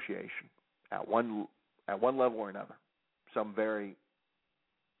dissociation at one level or another, some very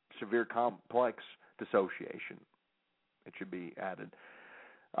severe, complex dissociation. It should be added.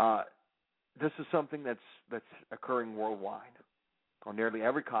 This is something that's occurring worldwide. On nearly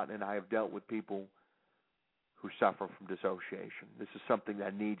every continent, I have dealt with people who suffer from dissociation. This is something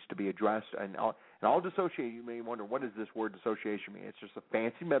that needs to be addressed. And all dissociation, you may wonder, what does this word dissociation mean? It's just a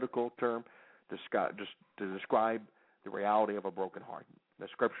fancy medical term just to describe the reality of a broken heart. The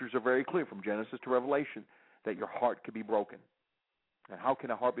scriptures are very clear from Genesis to Revelation that your heart could be broken. And how can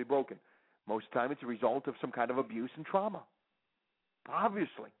a heart be broken? Most of the time it's a result of some kind of abuse and trauma.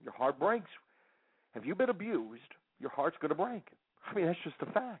 Obviously, your heart breaks. If you've been abused, your heart's going to break. I mean, that's just a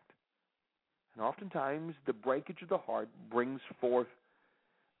fact. And oftentimes, the breakage of the heart brings forth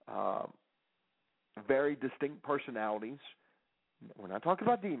very distinct personalities. We're not talking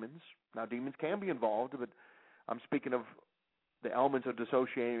about demons. Now, demons can be involved, but I'm speaking of the elements of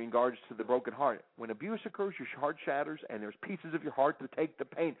dissociating in regards to the broken heart. When abuse occurs, your heart shatters, and there's pieces of your heart that take the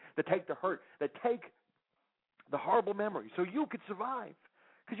pain, that take the hurt, that take the horrible memories, so you could survive.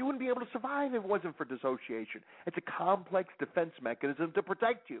 Because you wouldn't be able to survive if it wasn't for dissociation. It's a complex defense mechanism to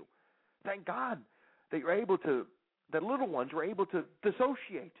protect you. Thank God that that little ones are able to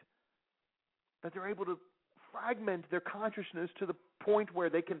dissociate, that they're able to fragment their consciousness to the point where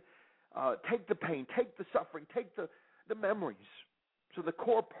they can take the pain, take the suffering, take the memories. So the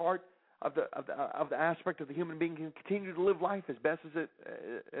core part of the aspect of the human being can continue to live life as best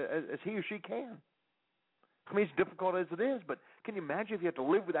as he or she can. I mean, it's difficult as it is, but can you imagine if you have to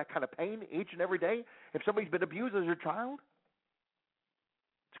live with that kind of pain each and every day? If somebody's been abused as a child?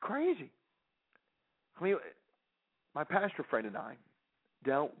 It's crazy. I mean, my pastor friend and I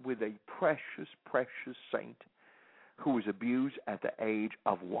dealt with a precious, precious saint who was abused at the age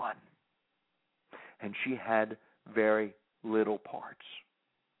of 1. And she had very little parts.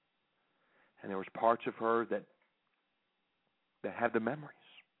 And there was parts of her that had the memories.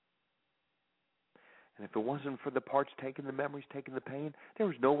 And if it wasn't for the parts taking the memories, taking the pain, there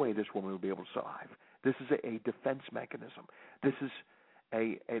was no way this woman would be able to survive. This is a defense mechanism. This is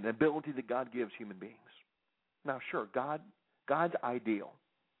an ability that God gives human beings. Now, sure, God's ideal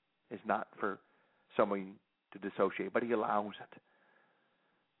is not for somebody to dissociate, but He allows it.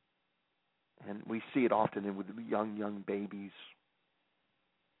 And we see it often with young babies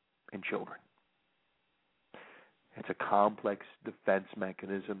and children. It's a complex defense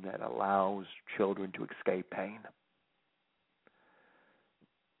mechanism that allows children to escape pain.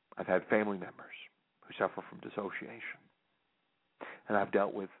 I've had family members who suffer from dissociation. And I've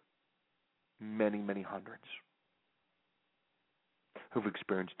dealt with many, many hundreds who've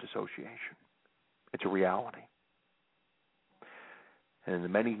experienced dissociation. It's a reality. And in the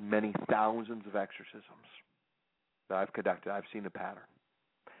many, many thousands of exorcisms that I've conducted, I've seen a pattern.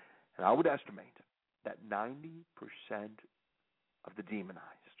 And I would estimate that 90% of the demonized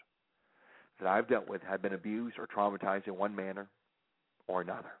that I've dealt with have been abused or traumatized in one manner or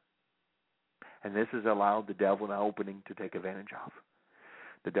another. And this has allowed the devil an opening to take advantage of.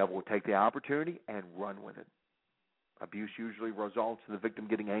 The devil will take the opportunity and run with it. Abuse usually results in the victim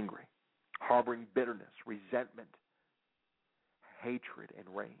getting angry, harboring bitterness, resentment, hatred,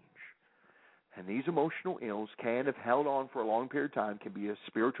 and rage. And these emotional ills can, if held on for a long period of time, can be a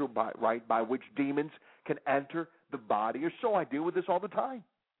spiritual right by which demons can enter the body or soul. I deal with this all the time.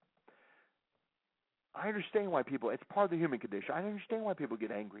 I understand why people, it's part of the human condition. I understand why people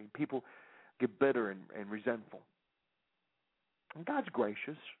get angry and people get bitter and resentful. And God's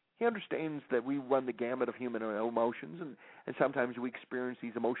gracious. He understands that we run the gamut of human emotions, and sometimes we experience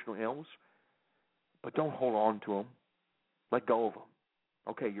these emotional ills. But don't hold on to them. Let go of them.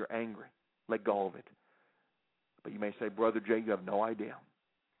 Okay, you're angry. Let go of it. But you may say, Brother Jay, you have no idea.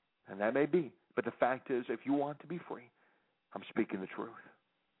 And that may be. But the fact is, if you want to be free, I'm speaking the truth.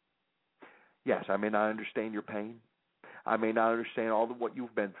 Yes, I may not understand your pain. I may not understand all of what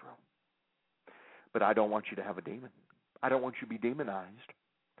you've been through. But I don't want you to have a demon. I don't want you to be demonized.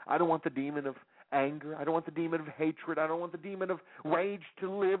 I don't want the demon of anger. I don't want the demon of hatred. I don't want the demon of rage to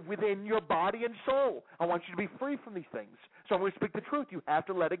live within your body and soul. I want you to be free from these things. So I'm going to speak the truth. You have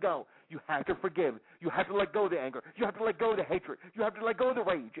to let it go. You have to forgive. You have to let go of the anger. You have to let go of the hatred. You have to let go of the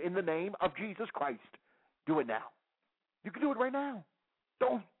rage in the name of Jesus Christ. Do it now. You can do it right now.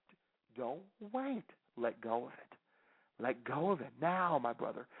 Don't wait. Let go of it. Let go of it now, my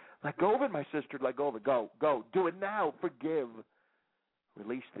brother. Let go of it, my sister. Let go of it. Go. Do it now. Forgive.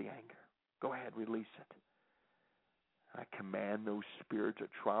 Release the anger. Go ahead, release it. I command those spirits of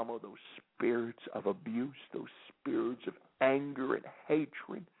trauma, those spirits of abuse, those spirits of anger and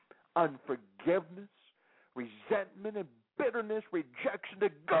hatred, unforgiveness, resentment and bitterness, rejection, to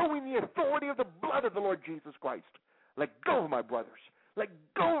go in the authority of the blood of the Lord Jesus Christ. Let go of my brothers. Let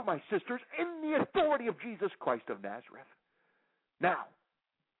go of my sisters in the authority of Jesus Christ of Nazareth. Now,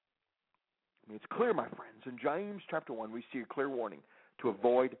 it's clear, my friends, in James chapter 1, we see a clear warning to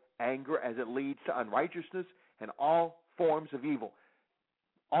avoid anger as it leads to unrighteousness and all forms of evil.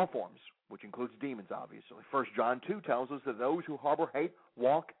 All forms, which includes demons, obviously. 1 John 2 tells us that those who harbor hate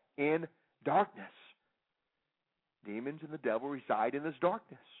walk in darkness. Demons and the devil reside in this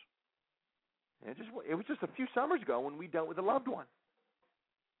darkness. And it was just a few summers ago when we dealt with a loved one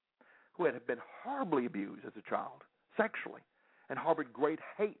who had been horribly abused as a child, sexually, and harbored great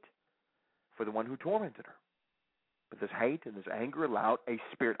hate for the one who tormented her. But this hate and this anger allowed a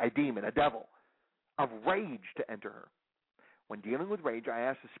spirit, a demon, a devil, of rage to enter her. When dealing with rage, I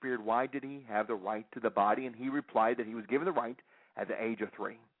asked the spirit, why did he have the right to the body? And he replied that he was given the right at the age of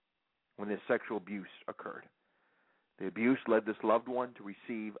 3, when this sexual abuse occurred. The abuse led this loved one to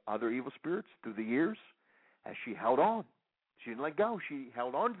receive other evil spirits through the years as she held on. She didn't let go. She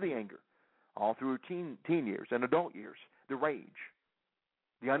held on to the anger all through her teen years and adult years, the rage,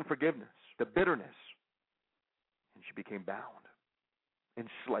 the unforgiveness, the bitterness. And she became bound,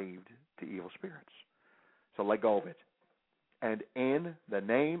 enslaved to evil spirits. So let go of it. And in the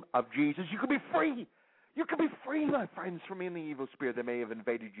name of Jesus, you can be free. You can be free, my friends, from any evil spirit that may have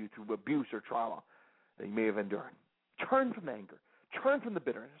invaded you through abuse or trauma that you may have endured. Turn from the anger. Turn from the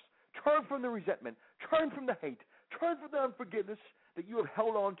bitterness. Turn from the resentment. Turn from the hate. Turn from the unforgiveness that you have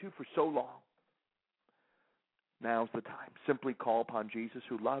held on to for so long. Now's the time. Simply call upon Jesus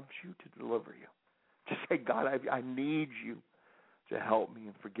who loves you to deliver you. Just say, God, I need you to help me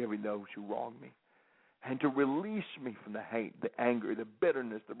in forgiving those who wrong me and to release me from the hate, the anger, the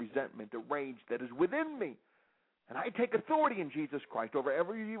bitterness, the resentment, the rage that is within me. And I take authority in Jesus Christ over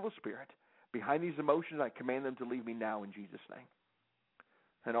every evil spirit. Behind these emotions, I command them to leave me now in Jesus' name.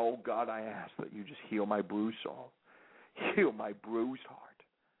 And, oh, God, I ask that you just heal my bruised soul, heal my bruised heart.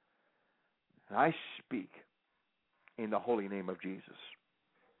 And I speak in the holy name of Jesus.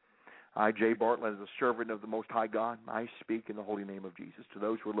 I, Jay Bartlett, as a servant of the Most High God, I speak in the holy name of Jesus to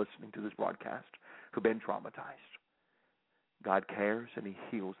those who are listening to this broadcast who've been traumatized. God cares and he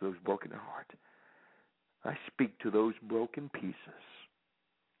heals those broken in heart. I speak to those broken pieces,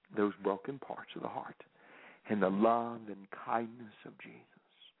 those broken parts of the heart, in the love and kindness of Jesus.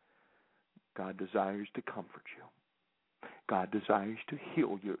 God desires to comfort you. God desires to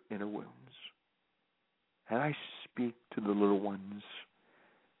heal your inner wounds. And I speak to the little ones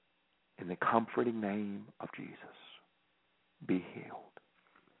in the comforting name of Jesus. Be healed.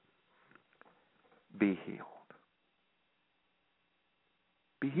 Be healed.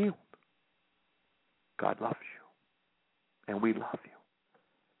 Be healed. God loves you. And we love you.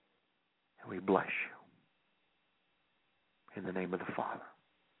 And we bless you. In the name of the Father,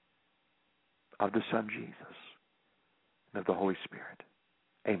 of the Son Jesus, and of the Holy Spirit.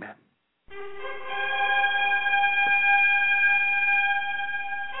 Amen.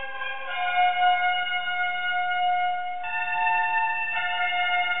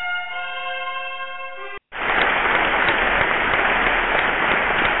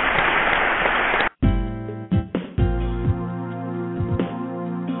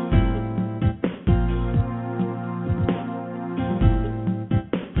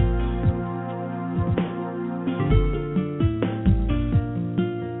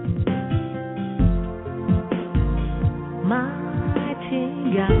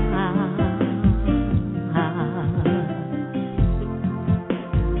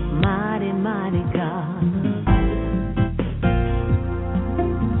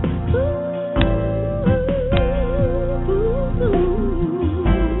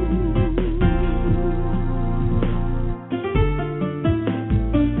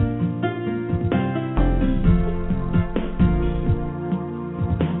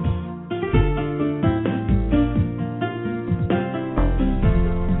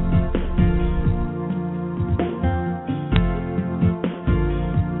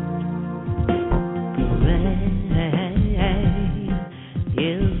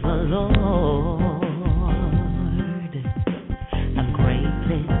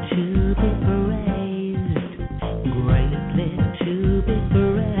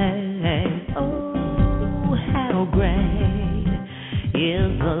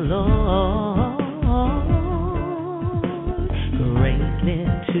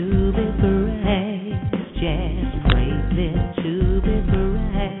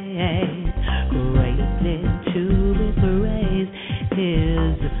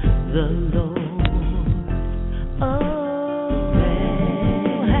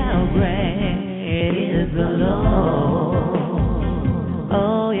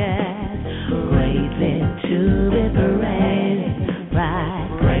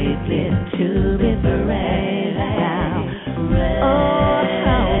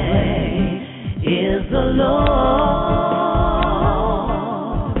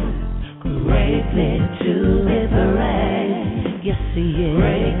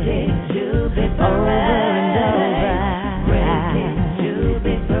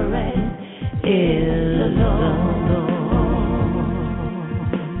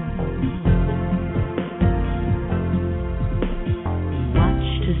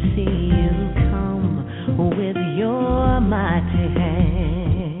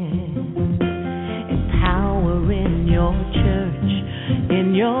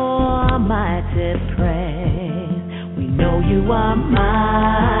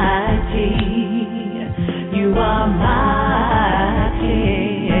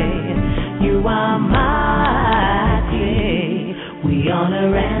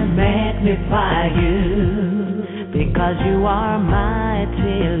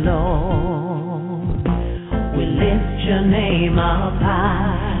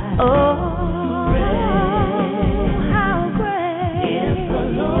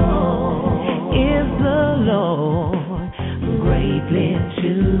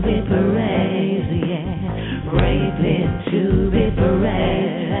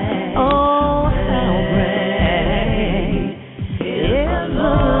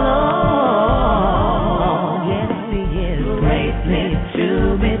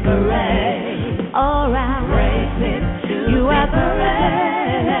 All right.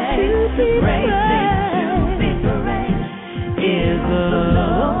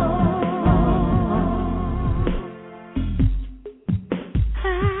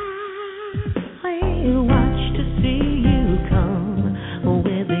 watch to see you come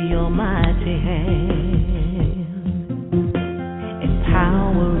with your mighty hand,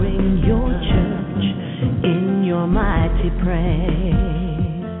 empowering your church in your mighty praise.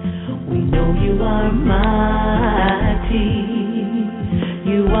 We know you are mighty,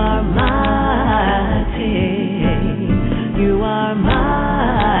 you are mighty, you are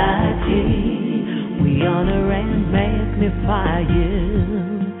mighty. We honor and magnify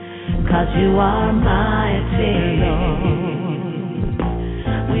you, 'cause you are mighty, Lord.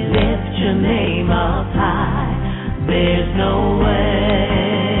 We lift your name up high, there's no way,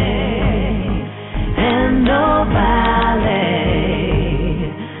 and no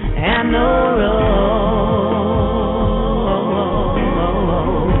valley, and no road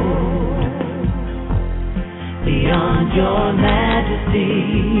beyond your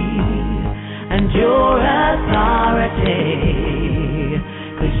majesty and your authority,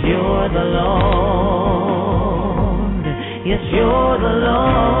 'cause you're the Lord, yes, you're the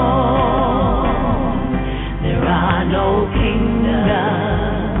Lord. There are no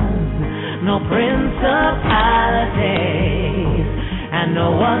kingdoms, no principalities, and no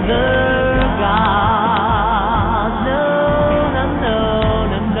other gods, no, no, no,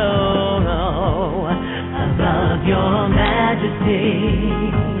 no, no, no, above your majesty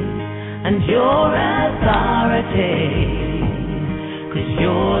and your authority, 'cause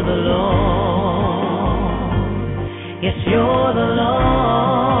you're the Lord, yes, you're the Lord.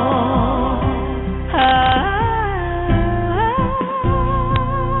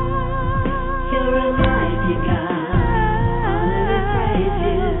 You're a mighty God, I praise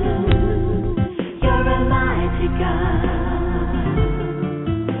you. You're a mighty God.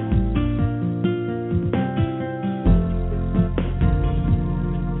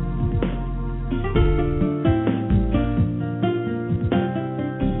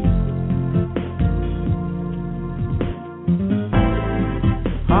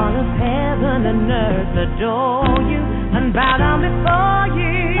 All of heaven and earth adore you and bow down before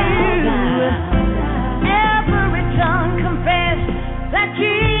you. Every tongue confess that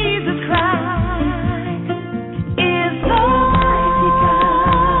Jesus Christ is Lord. You're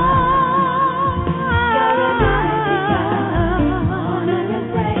a mighty God. Honor and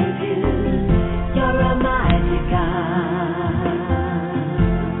praise you. You're a mighty God.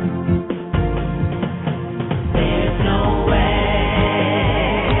 There's no way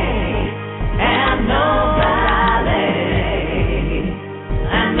and no valley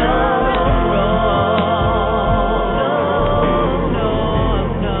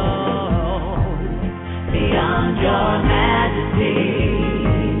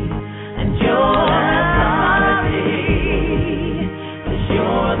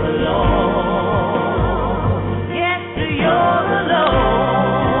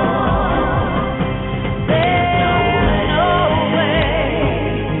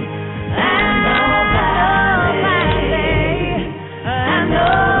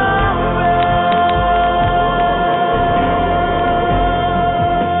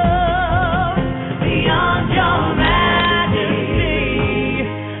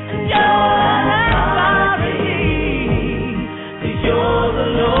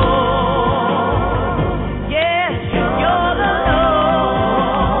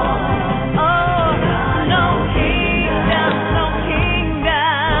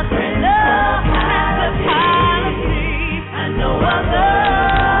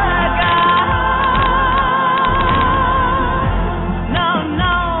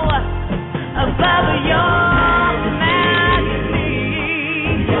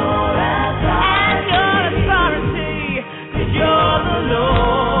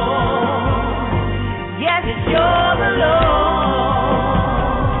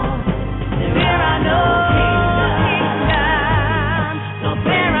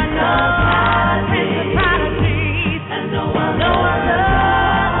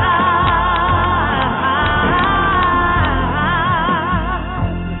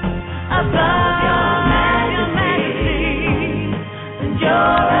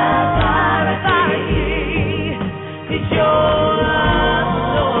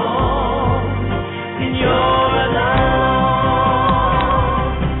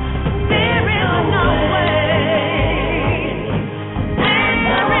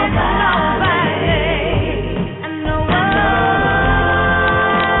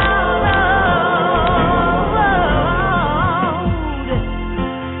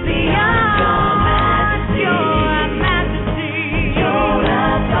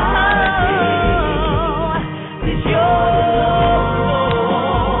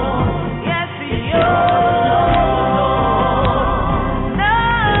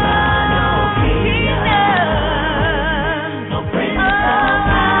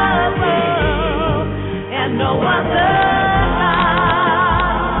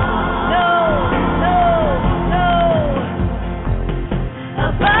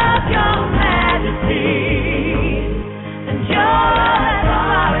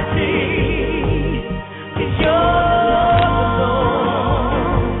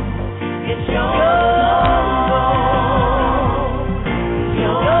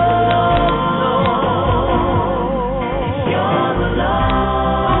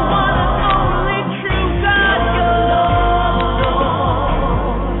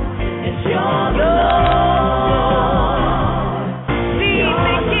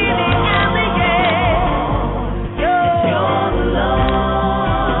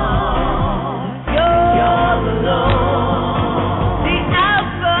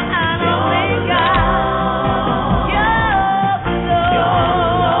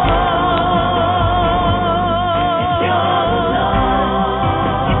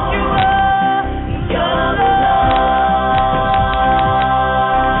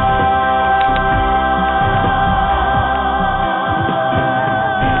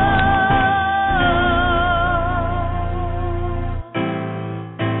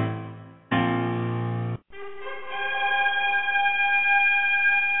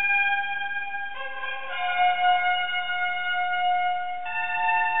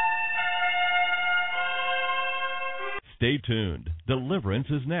Stay tuned. Deliverance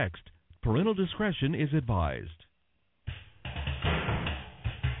is next. Parental discretion is advised.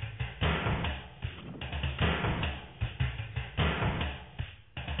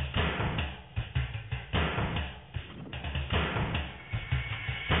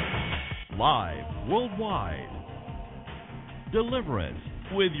 Live worldwide. Deliverance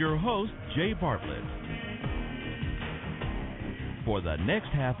with your host, Jay Bartlett. For the next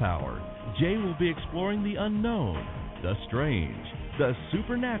half hour, Jay will be exploring the unknown, the strange, the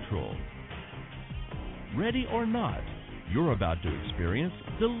supernatural. Ready or not, you're about to experience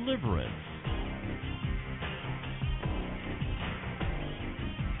deliverance.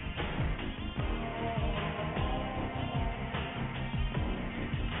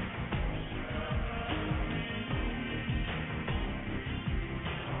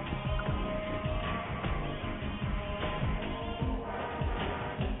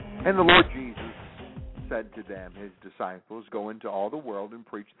 And the Lord Jesus said to them, his disciples, go into all the world and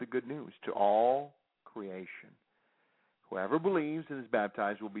preach the good news to all creation. Whoever believes and is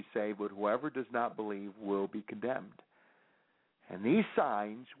baptized will be saved, but whoever does not believe will be condemned. And these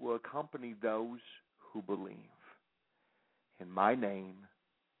signs will accompany those who believe. In my name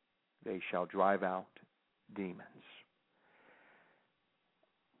they shall drive out demons.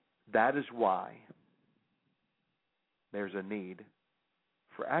 That is why there's a need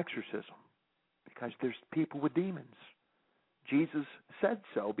for exorcism, because there's people with demons. Jesus said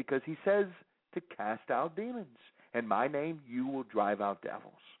so because he says to cast out demons. In my name, you will drive out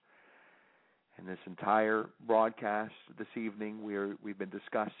devils. In this entire broadcast this evening, we've been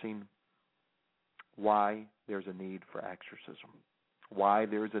discussing why there's a need for exorcism, why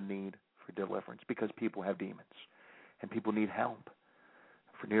there's a need for deliverance, because people have demons and people need help.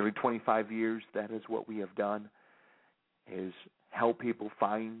 For nearly 25 years, that is what we have done, is help people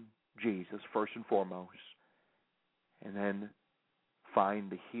find Jesus first and foremost, and then find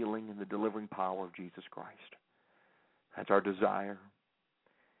the healing and the delivering power of Jesus Christ. That's our desire.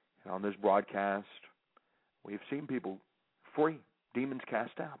 And on this broadcast, we've seen people free, demons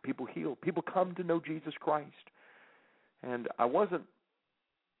cast out, people healed, people come to know Jesus Christ. And I wasn't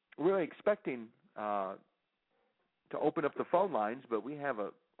really expecting to open up the phone lines, but we have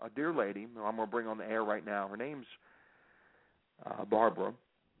a dear lady who I'm going to bring on the air right now. Her name's Barbara.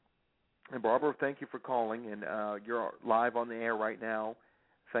 And Barbara, thank you for calling, and you're live on the air right now.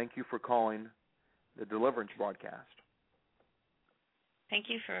 Thank you for calling the Deliverance broadcast. Thank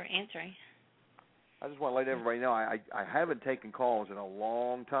you for answering. I just want to let everybody know I haven't taken calls in a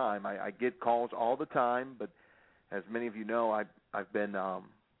long time. I get calls all the time, but as many of you know, I've been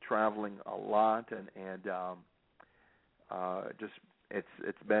traveling a lot, and just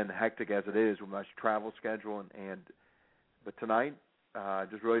it's been hectic as it is with my travel schedule, but tonight I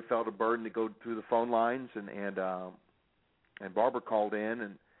just really felt a burden to go through the phone lines, and Barbara called in,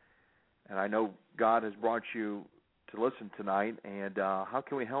 and I know God has brought you to listen tonight, and how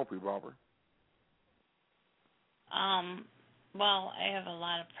can we help you, Barbara? Well, I have a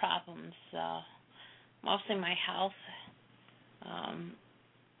lot of problems, mostly my health,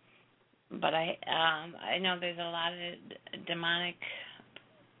 but I know there's a lot of demonic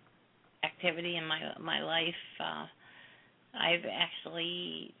activity in my life. I've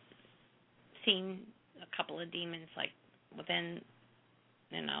actually seen a couple of demons, like within,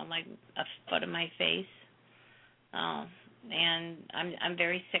 like a foot of my face. And I'm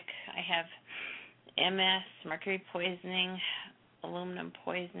very sick. I have MS, mercury poisoning, aluminum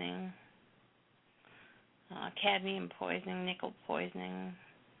poisoning, cadmium poisoning, nickel poisoning,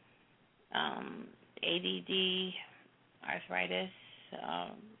 ADD, arthritis.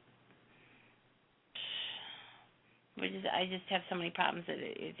 I just have so many problems that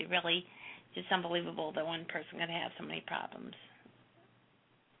it's really just unbelievable that one person could have so many problems.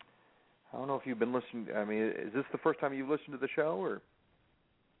 I don't know if you've been listening. I mean, is this the first time you've listened to the show, or?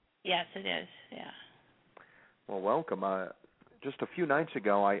 Yes, it is. Yeah. Well, welcome. Just a few nights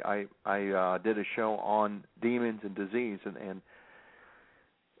ago, I did a show on demons and disease,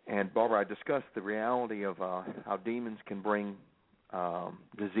 and Barbara, I discussed the reality of how demons can bring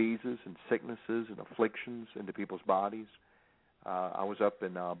diseases and sicknesses and afflictions into people's bodies. I was up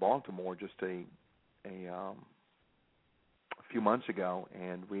in Baltimore just a few months ago,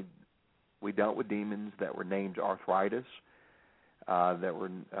 and we dealt with demons that were named arthritis, that were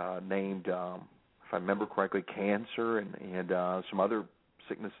named, if I remember correctly, cancer and some other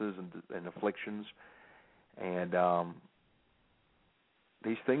sicknesses and afflictions. And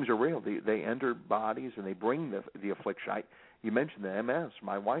these things are real. They enter bodies and they bring the affliction. You mentioned the MS.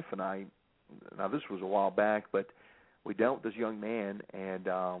 My wife and I, now this was a while back, but we dealt with this young man, and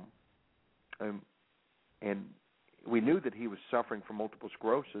we knew that he was suffering from multiple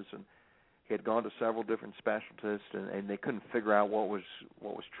sclerosis, and he had gone to several different specialists, and they couldn't figure out what was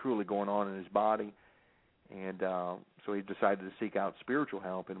truly going on in his body, and so he decided to seek out spiritual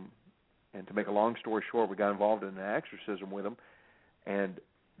help. And to make a long story short, we got involved in an exorcism with him, and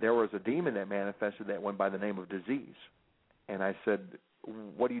there was a demon that manifested that went by the name of disease. And I said,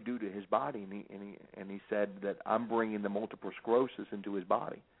 "What do you do to his body?" And he said that I'm bringing the multiple sclerosis into his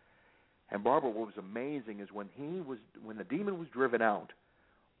body. And Barbara, what was amazing is when the demon was driven out,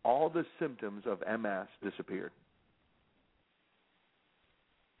 all the symptoms of MS disappeared.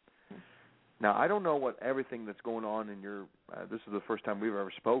 Now, I don't know what everything that's going on in your. This is the first time we've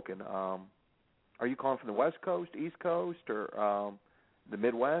ever spoken. Are you calling from the West Coast, East Coast, or the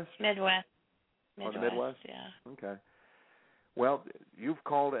Midwest? Midwest. Oh, the Midwest? Yeah. Okay. Well, you've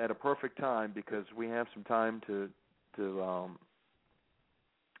called at a perfect time because we have some time to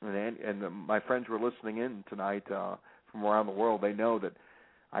and my friends who are listening in tonight from around the world, they know that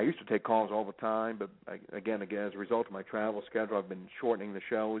I used to take calls all the time, but again, as a result of my travel schedule, I've been shortening the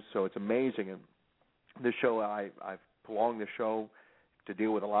shows, so it's amazing. And this show, I've prolonged the show to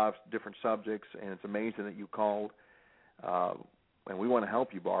deal with a lot of different subjects, and it's amazing that you called. And we want to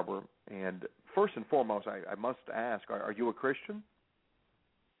help you, Barbara. And first and foremost, I must ask, are you a Christian?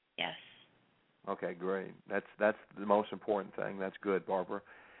 Yes. Okay, great. That's the most important thing. That's good, Barbara.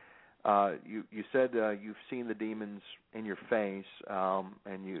 You said you've seen the demons in your face,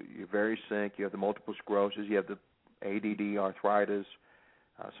 and you're very sick. You have the multiple sclerosis. You have the ADD, arthritis,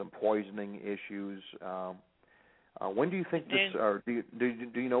 some poisoning issues. When do you think this? Or do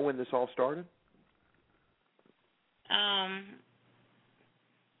you know when this all started?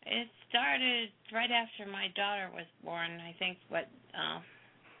 It started right after my daughter was born. I think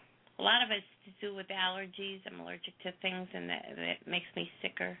a lot of it's to do with allergies. I'm allergic to things, and that makes me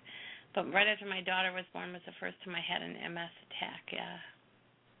sicker. But right after my daughter was born was the first time I had an MS attack, yeah.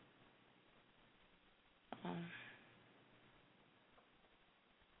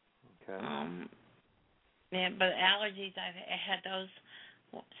 Okay. Yeah, but allergies, I had those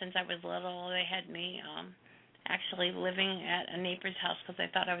since I was little. They had me actually living at a neighbor's house because I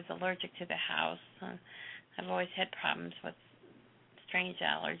thought I was allergic to the house. I've always had problems with strange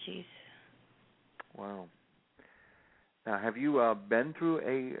allergies. Wow. Now, have you been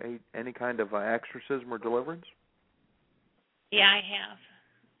through any kind of exorcism or deliverance? Yeah, I have.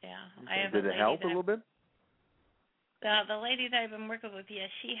 Yeah, okay. I have. Did it help a little bit? The lady that I've been working with,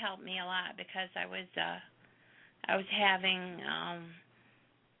 yes, she helped me a lot because I was having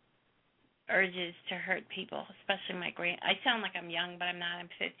urges to hurt people, especially I sound like I'm young, but I'm not. I'm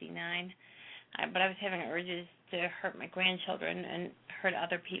 59. But I was having urges to hurt my grandchildren and hurt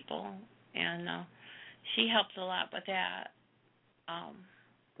other people, and she helped a lot with that.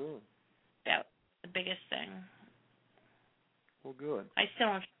 Good. That was the biggest thing. Well, good. I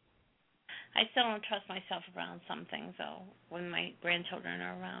still don't trust myself around some things, though, when my grandchildren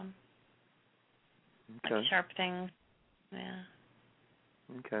are around. Okay. Like sharp things. Yeah.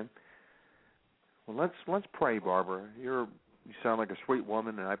 Okay. Well, let's pray, Barbara. You sound like a sweet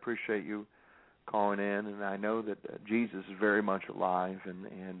woman, and I appreciate you calling in. And I know that Jesus is very much alive, and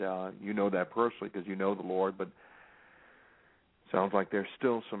you know that personally because you know the Lord. But it sounds like there's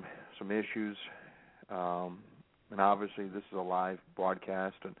still some issues, and obviously this is a live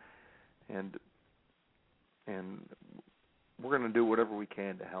broadcast, and we're going to do whatever we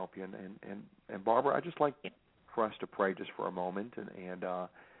can to help you. And Barbara, I for us to pray just for a moment, and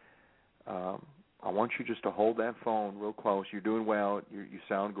I want you just to hold that phone real close. You're doing well. You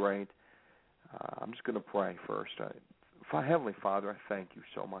sound great. I'm just going to pray first. Heavenly Father, I thank you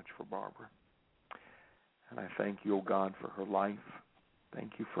so much for Barbara. And I thank you, oh God, for her life.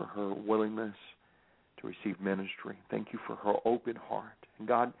 Thank you for her willingness to receive ministry. Thank you for her open heart. And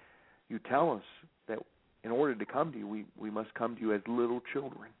God, you tell us that in order to come to you, we must come to you as little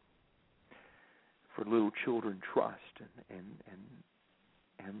children. For little children trust and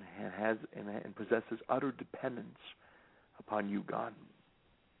possesses utter dependence upon you, God.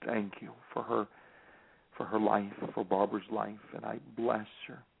 Thank you for her life, for Barbara's life, and I bless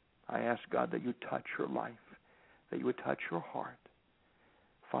her. I ask, God, that you touch her life, that you would touch her heart.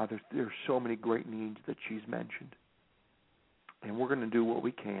 Father, there are so many great needs that she's mentioned, and we're going to do what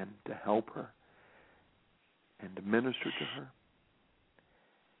we can to help her and to minister to her.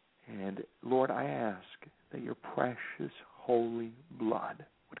 And, Lord, I ask that your precious, holy blood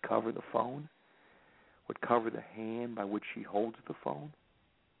would cover the phone, would cover the hand by which she holds the phone.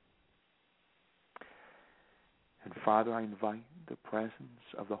 And, Father, I invite the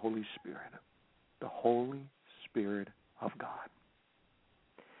presence of the Holy Spirit, the Holy Spirit of God.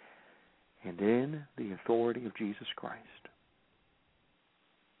 And in the authority of Jesus Christ,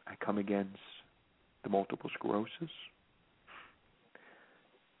 I come against the multiple sclerosis.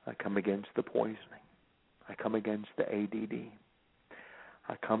 I come against the poisoning. I come against the ADD.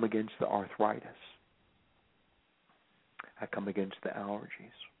 I come against the arthritis. I come against the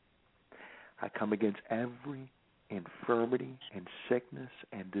allergies. I come against every infirmity and sickness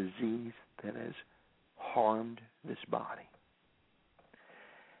and disease that has harmed this body.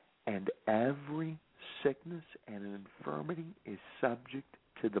 And every sickness and infirmity is subject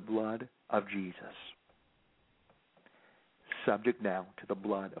to the blood of Jesus. Subject now to the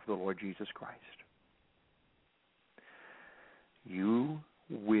blood of the Lord Jesus Christ. You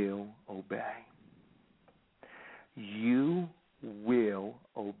will obey. You will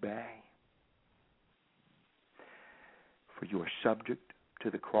obey. For you are subject to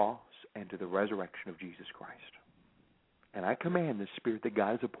the cross and to the resurrection of Jesus Christ. And I command the spirit that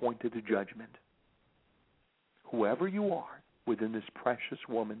God has appointed to judgment, whoever you are within this precious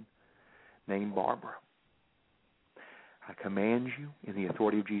woman named Barbara, I command you in the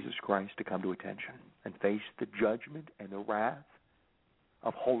authority of Jesus Christ to come to attention and face the judgment and the wrath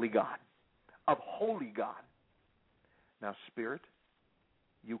of holy God. Of holy God. Now, Spirit,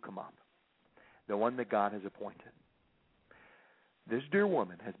 you come up. The one that God has appointed. This dear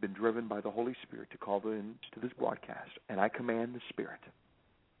woman has been driven by the Holy Spirit to call in to this broadcast, and I command the Spirit.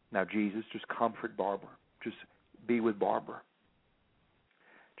 Now, Jesus, just comfort Barbara. Just be with Barbara.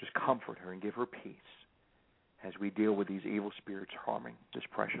 Just comfort her and give her peace as we deal with these evil spirits harming this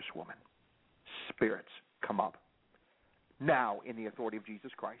precious woman. Spirits, come up. Now, in the authority of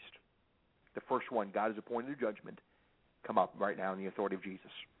Jesus Christ, the first one, God has appointed to judgment, come up right now in the authority of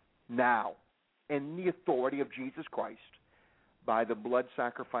Jesus. Now, in the authority of Jesus Christ, by the blood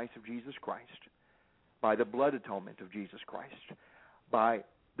sacrifice of Jesus Christ, by the blood atonement of Jesus Christ, by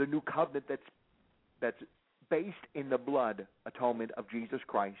the new covenant that's based in the blood atonement of Jesus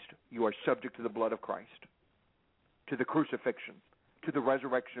Christ, you are subject to the blood of Christ, to the crucifixion, to the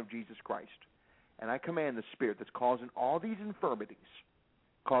resurrection of Jesus Christ. And I command the spirit that's causing all these infirmities,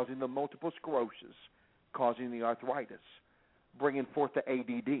 causing the multiple sclerosis, causing the arthritis, bringing forth the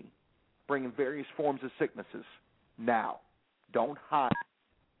ADD, bringing various forms of sicknesses, now. Don't hide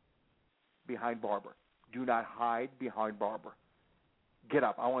behind Barbara. Do not hide behind Barbara. Get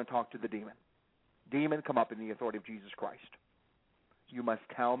up. I want to talk to the demon. Demon, come up in the authority of Jesus Christ. You must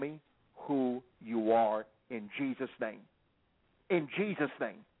tell me who you are in Jesus' name. In Jesus'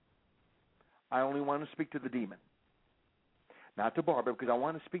 name. I only want to speak to the demon. Not to Barbara, because I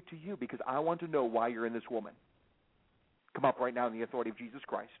want to speak to you, because I want to know why you're in this woman. Come up right now in the authority of Jesus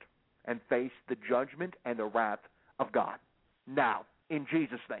Christ and face the judgment and the wrath of God. Now, in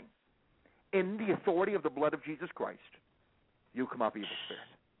Jesus' name, in the authority of the blood of Jesus Christ, you come up, evil spirit.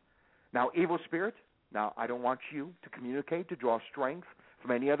 Now, evil spirit, now I don't want you to communicate, to draw strength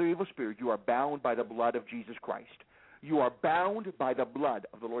from any other evil spirit. You are bound by the blood of Jesus Christ. You are bound by the blood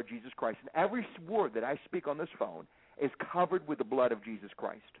of the Lord Jesus Christ. And every word that I speak on this phone is covered with the blood of Jesus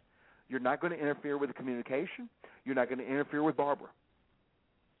Christ. You're not going to interfere with the communication. You're not going to interfere with Barbara.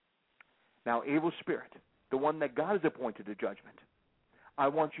 Now, evil spirit, the one that God has appointed to judgment, I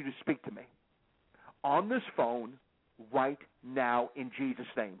want you to speak to me on this phone right now in Jesus'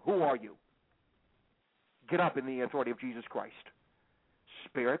 name. Who are you? Get up in the authority of Jesus Christ.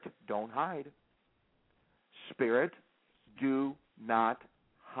 Spirit, don't hide. Spirit, do not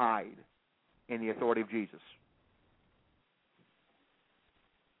hide in the authority of Jesus.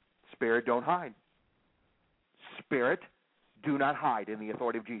 Spirit, don't hide. Spirit, do not hide in the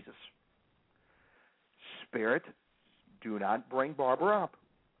authority of Jesus. Spirit, do not bring Barbara up.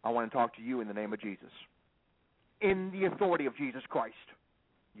 I want to talk to you in the name of Jesus. In the authority of Jesus Christ.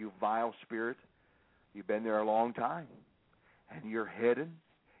 You vile spirit, you've been there a long time, and you're hidden.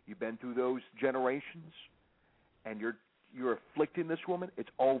 You've been through those generations, and you're afflicting this woman.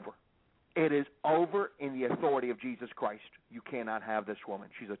 It's over. It is over in the authority of Jesus Christ. You cannot have this woman.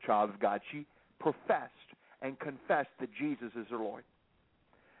 She's a child of God. She professed and confessed that Jesus is her Lord.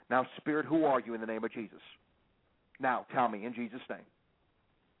 Now, Spirit, who are you in the name of Jesus? Now, tell me in Jesus' name.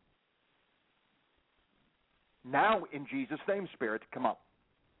 Now, in Jesus' name, Spirit, come up.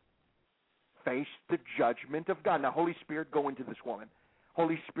 Face the judgment of God. Now, Holy Spirit, go into this woman.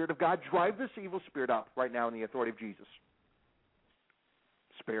 Holy Spirit of God, drive this evil spirit up right now in the authority of Jesus.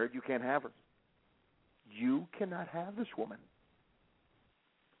 Spirit, you can't have her. You cannot have this woman.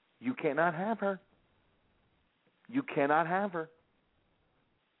 You cannot have her. You cannot have her.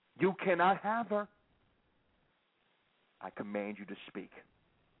 You cannot have her. I command you to speak.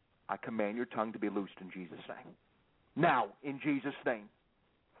 I command your tongue to be loosed in Jesus' name. Now, in Jesus' name,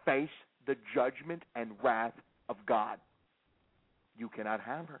 face the judgment and wrath of God. You cannot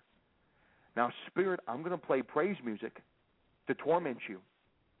have her. Now, Spirit, I'm going to play praise music to torment you.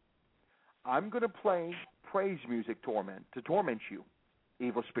 I'm going to play praise music to torment you,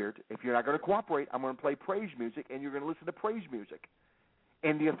 evil spirit. If you're not going to cooperate, I'm going to play praise music, and you're going to listen to praise music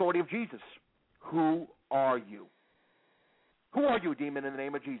in the authority of Jesus. Who are you? Who are you, demon, in the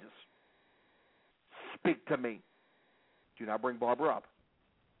name of Jesus? Speak to me. Do not bring Barbara up.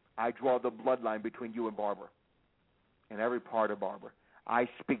 I draw the bloodline between you and Barbara and every part of Barbara. I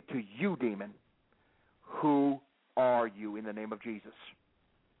speak to you, demon. Who are you in the name of Jesus?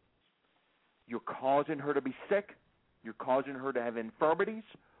 You're causing her to be sick. You're causing her to have infirmities.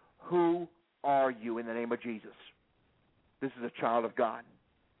 Who are you in the name of Jesus? This is a child of God.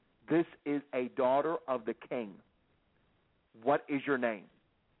 This is a daughter of the King. What is your name?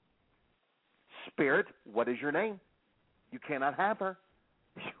 Spirit, what is your name? You cannot have her.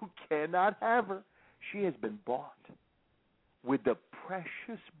 You cannot have her. She has been bought with the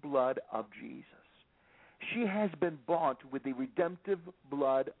precious blood of Jesus. She has been bought with the redemptive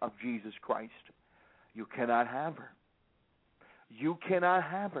blood of Jesus Christ. You cannot have her. You cannot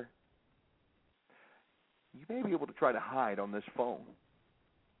have her. You may be able to try to hide on this phone,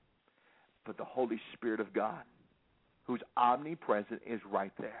 but the Holy Spirit of God, who's omnipresent, is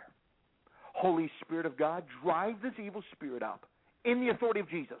right there. Holy Spirit of God, drive this evil spirit up in the authority of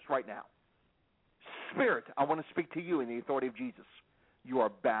Jesus right now. Spirit, I want to speak to you in the authority of Jesus. You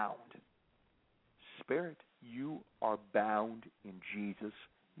are bound. Spirit, you are bound in Jesus'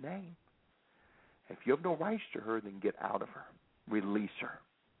 name. If you have no rights to her, then get out of her. Release her.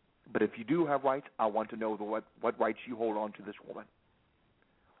 But if you do have rights, I want to know what rights you hold on to this woman.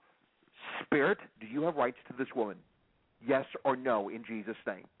 Spirit, do you have rights to this woman? Yes or no in Jesus'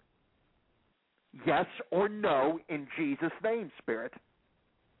 name? Yes or no in Jesus' name, Spirit?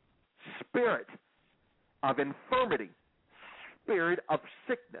 Spirit of infirmity, spirit of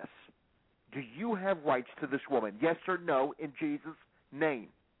sickness, do you have rights to this woman? Yes or no in Jesus' name?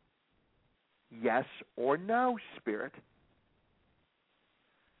 Yes or no, Spirit?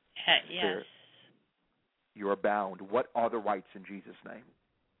 Yes. Spirit, you are bound. What are the rights in Jesus' name?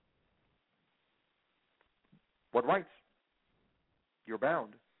 What rights? You're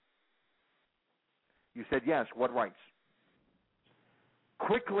bound. You said yes. What rights?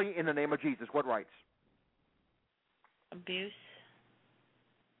 Quickly, in the name of Jesus, what rights? Abuse.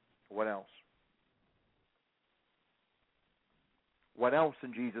 What else? What else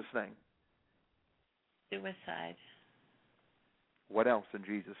in Jesus' name? Suicide. What else in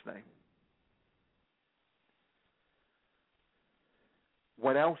Jesus' name?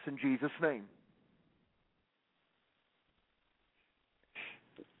 What else in Jesus' name?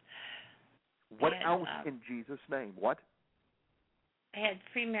 What else in Jesus' name? What? I had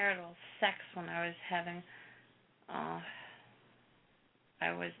premarital sex when I was having, and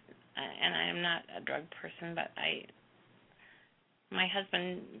I am not a drug person, but my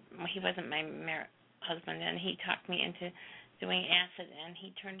husband, he wasn't my husband, and he talked me into doing acid, and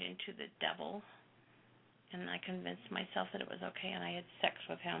he turned into the devil, and I convinced myself that it was okay, and I had sex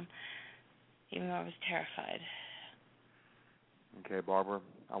with him, even though I was terrified. Okay, Barbara,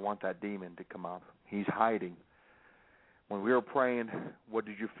 I want that demon to come up. He's hiding. When we were praying, what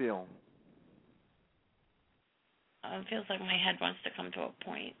did you feel? It feels like my head wants to come to a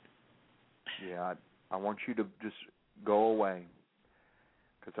point. Yeah, I want you to just go away,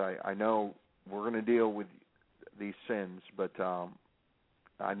 because I know we're going to deal with these sins, but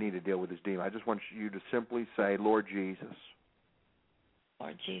I need to deal with this demon. I just want you to simply say, Lord Jesus.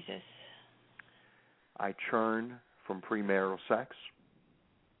 Lord Jesus. I turn from premarital sex.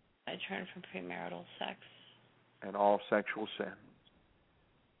 I turn from premarital sex. And all sexual sin.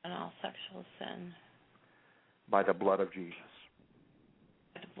 And all sexual sin. By the blood of Jesus.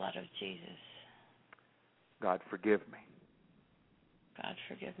 By the blood of Jesus. God, forgive me. God,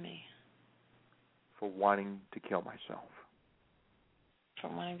 forgive me. For wanting to kill myself. For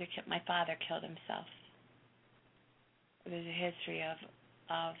wanting to kill. My father killed himself. There's a history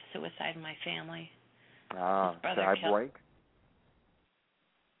of suicide in my family. Say I break.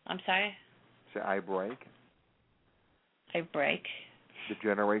 I'm sorry? Say I break. I break. The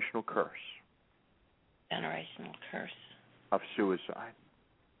generational curse. Generational curse. Of suicide.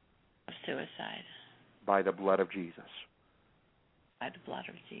 Of suicide. By the blood of Jesus. By the blood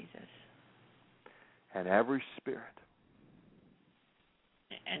of Jesus. And every spirit.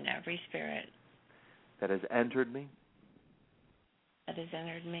 And every spirit. That has entered me. That has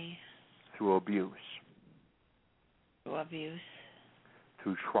entered me. Through abuse. Through abuse.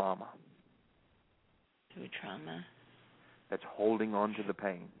 Through trauma. Through trauma. That's holding on to the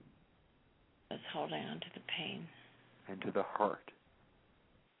pain. That's holding on to the pain. And to the hurt.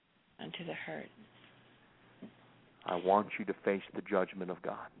 And to the hurt. I want you to face the judgment of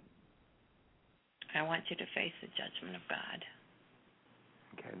God. I want you to face the judgment of God.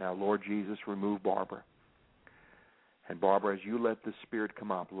 Okay, now, Lord Jesus, remove Barbara. And Barbara, as you let the spirit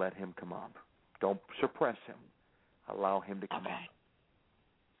come up, let him come up. Don't suppress him. Allow him to come up.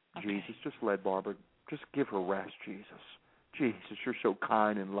 Okay. Jesus, just let Barbara, just give her rest, Jesus. Jesus, you're so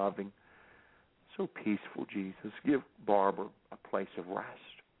kind and loving, so peaceful, Jesus. Give Barbara a place of rest.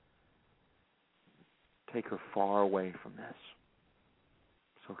 Take her far away from this.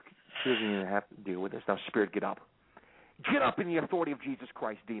 So she doesn't even have to deal with this. Now, spirit, get up. Get up in the authority of Jesus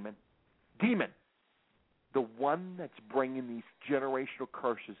Christ, demon. Demon. The one that's bringing these generational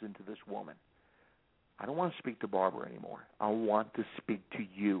curses into this woman. I don't want to speak to Barbara anymore. I want to speak to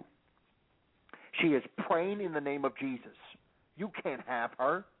you. She is praying in the name of Jesus. You can't have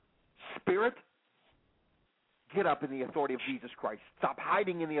her. Spirit, get up in the authority of Jesus Christ. Stop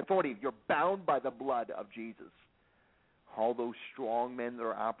hiding in the authority. You're bound by the blood of Jesus. All those strong men that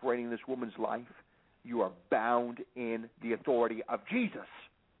are operating this woman's life, you are bound in the authority of Jesus.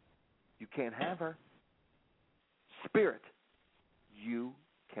 You can't have her. Spirit, you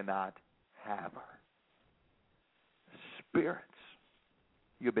cannot have her. Spirits,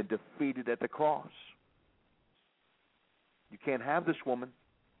 you've been defeated at the cross. You can't have this woman.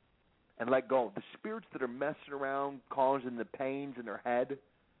 And let go. The spirits that are messing around, causing the pains in her head,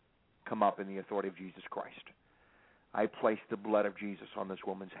 come up in the authority of Jesus Christ. I place the blood of Jesus on this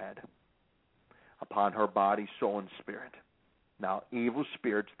woman's head, upon her body, soul, and spirit. Now, evil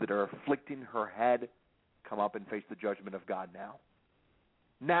spirits that are afflicting her head, come up and face the judgment of God now.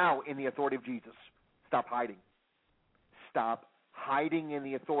 Now, in the authority of Jesus, stop hiding. Stop hiding in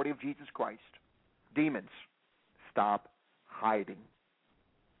the authority of Jesus Christ. Demons, stop hiding.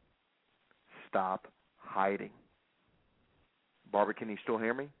 Stop hiding. Barbara, can you still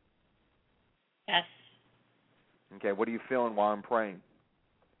hear me? Yes. Okay, what are you feeling while I'm praying?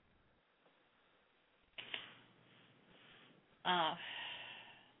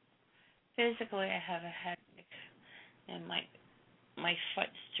 Physically, I have a headache, and my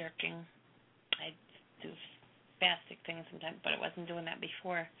foot's jerking. I do spastic things sometimes, but I wasn't doing that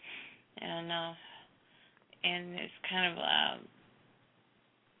before, and it's kind of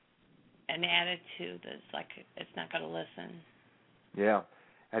an attitude that's like it's not going to listen. Yeah.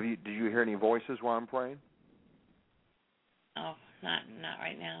 Did you hear any voices while I'm praying? Oh, not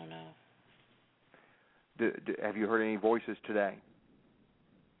right now, no. Have you heard any voices today?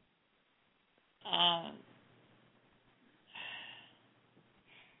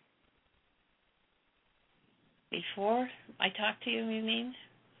 Before I talked to you, you mean?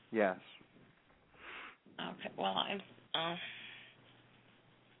 Yes. Okay. Well,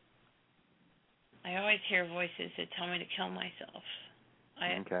 I always hear voices that tell me to kill myself.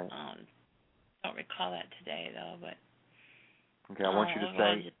 I don't recall that today, though, but... Okay, I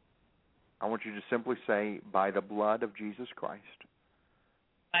want you to simply say, by the blood of Jesus Christ.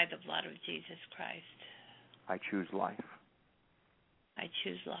 By the blood of Jesus Christ. I choose life. I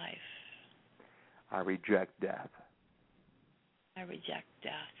choose life. I reject death. I reject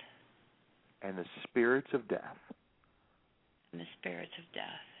death. And the spirits of death. And the spirits of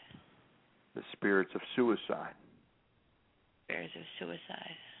death. The spirits of suicide. Spirits of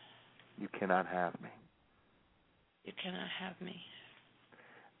suicide. You cannot have me. You cannot have me.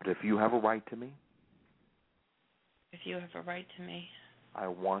 But if you have a right to me. If you have a right to me. I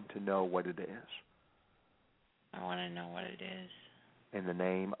want to know what it is. I want to know what it is. In the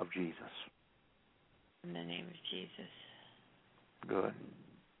name of Jesus. In the name of Jesus. Good.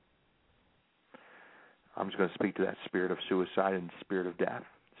 I'm just going to speak to that spirit of suicide and spirit of death.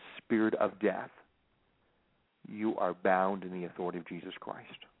 Spirit of death, you are bound in the authority of Jesus Christ.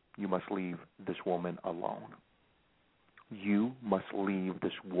 You must leave this woman alone. You must leave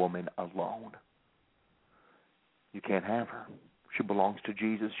this woman alone. You can't have her. She belongs to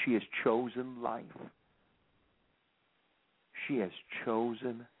Jesus. She has chosen life. She has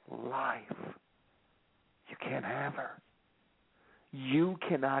chosen life. You can't have her. You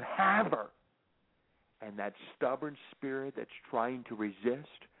cannot have her. And that stubborn spirit that's trying to resist,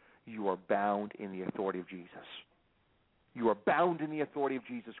 you are bound in the authority of Jesus. You are bound in the authority of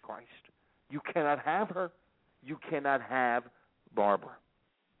Jesus Christ. You cannot have her. You cannot have Barbara.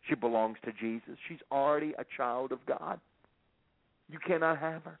 She belongs to Jesus. She's already a child of God. You cannot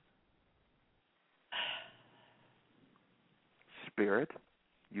have her. Spirit,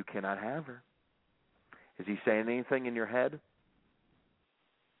 you cannot have her. Is he saying anything in your head?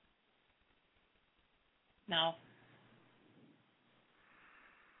 No.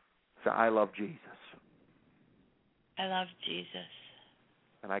 So I love Jesus. I love Jesus.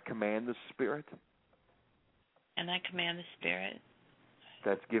 And I command the spirit. And I command the spirit.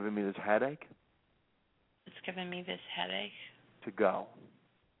 That's giving me this headache. It's giving me this headache. To go.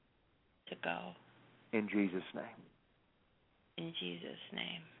 To go. In Jesus' name. In Jesus'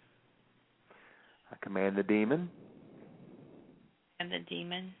 name. I command the demon. And the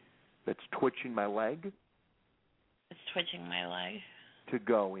demon. That's twitching my leg. It's twitching my leg. To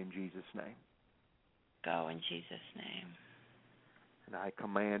go in Jesus' name. Go in Jesus' name. And I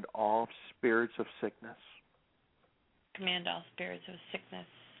command all spirits of sickness. Command all spirits of sickness.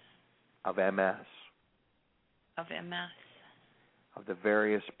 Of MS. Of MS. Of the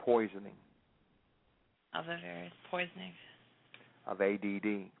various poisoning. Of the various poisoning. Of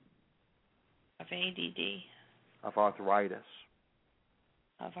ADD. Of ADD. Of arthritis.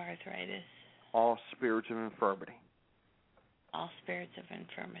 Of arthritis. All spirits of infirmity. All spirits of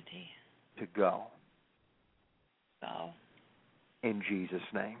infirmity. To go. Go. In Jesus'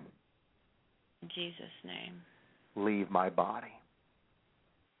 name. In Jesus' name. Leave my body.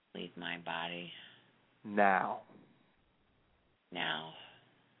 Leave my body. Now. Now.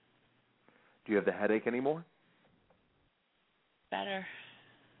 Do you have the headache anymore? Better.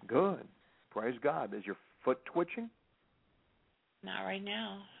 Good. Praise God. Is your foot twitching? Not right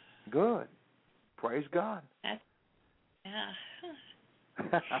now. Good. Praise God. Yeah.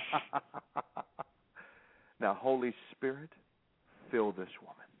 Now, Holy Spirit, fill this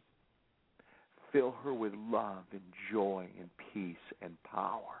woman. Fill her with love and joy and peace and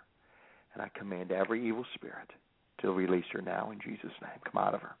power. And I command every evil spirit to release her now in Jesus' name. Come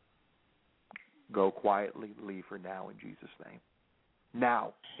out of her. Go quietly. Leave her now in Jesus' name.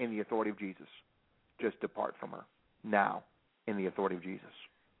 Now, in the authority of Jesus. Just depart from her. Now, in the authority of Jesus.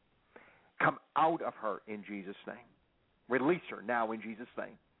 Come out of her in Jesus' name. Release her now in Jesus'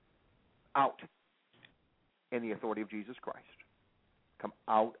 name. Out in the authority of Jesus Christ. Come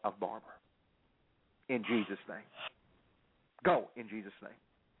out of Barbara in Jesus' name. Go in Jesus' name.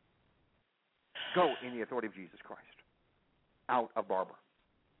 Go in the authority of Jesus Christ. Out of Barbara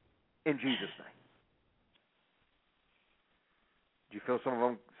in Jesus' name. Do you feel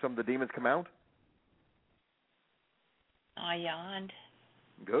some of the demons come out? I yawned.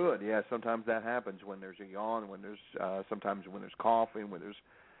 Good. Yeah, sometimes that happens when there's a yawn, when there's sometimes when there's coughing, when there's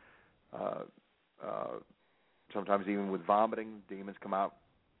sometimes even with vomiting, demons come out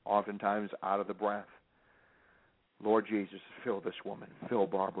oftentimes out of the breath. Lord Jesus, fill this woman, fill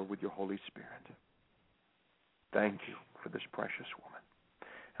Barbara with your Holy Spirit. Thank you for this precious woman.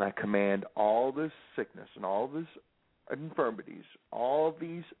 And I command all this sickness and all these infirmities, all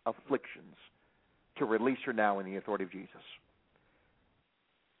these afflictions to release her now in the authority of Jesus.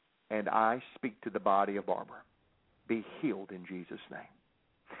 And I speak to the body of Barbara. Be healed in Jesus' name.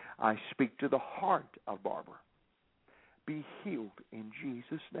 I speak to the heart of Barbara. Be healed in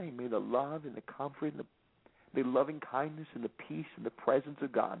Jesus' name. May the love and the comfort and the loving kindness and the peace and the presence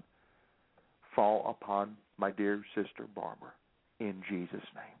of God fall upon my dear sister Barbara in Jesus'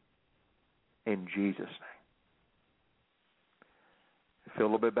 name. In Jesus' name. You feel a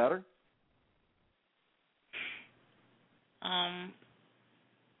little bit better?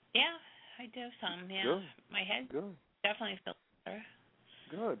 Yeah, I do some. Yeah, Good. My head Good. definitely feels better.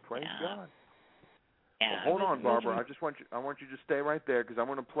 Good. Praise God. Yeah. Well, hold on, Barbara. I want you to stay right there because I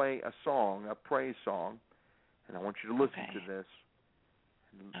want to play a song, a praise song, and I want you to listen to this.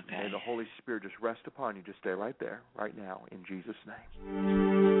 Okay. May the Holy Spirit just rest upon you. Just stay right there, right now, in Jesus' name.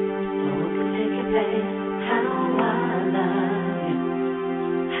 No one can take your place. How I love you.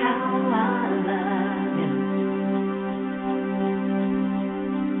 How I love you.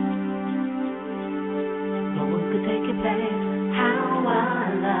 No one could take your place. How I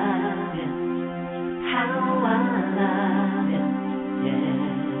love you. How I love you. Yeah.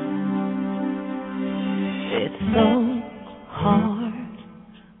 It's so hard.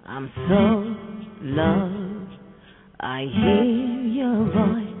 I'm so loved. I hear your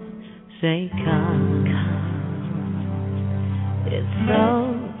voice say come. It's so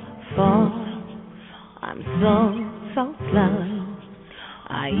far. I'm so close.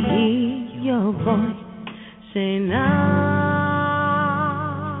 I hear your voice say now.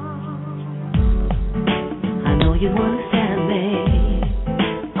 I know you understand me.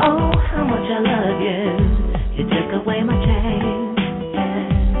 Oh, how much I love you. You took away my chains.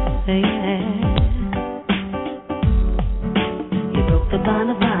 You broke the bond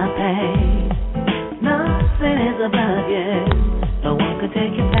of my pain. Nothing is above you. No one could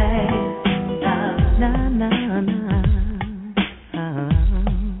take your place. No, no, no.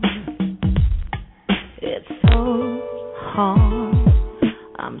 It's so hard.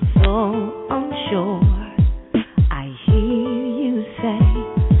 I'm so unsure. I hear you say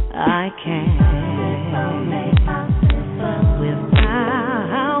I can't. With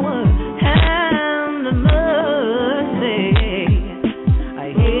power and the mercy, I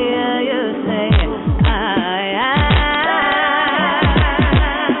hear you say, I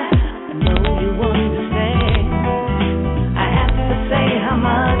know you understand. I have to say how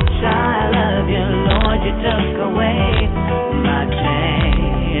much I love you, Lord. You took away my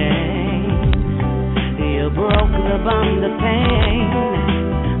chains. You broke the bond of pain.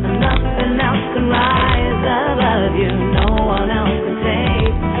 Nothing else can rise above you. No one else can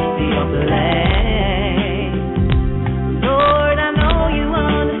take your place. Lord, I know you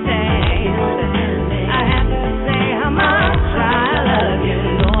understand. I have to say how much I love you.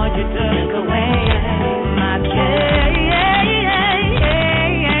 Lord, you took away my chains.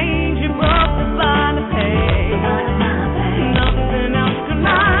 You broke the bond of pain. Nothing else can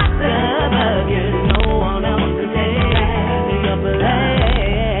rise above you. No one else can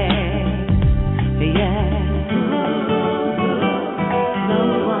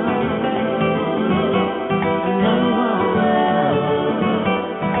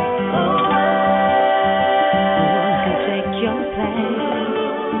take your place.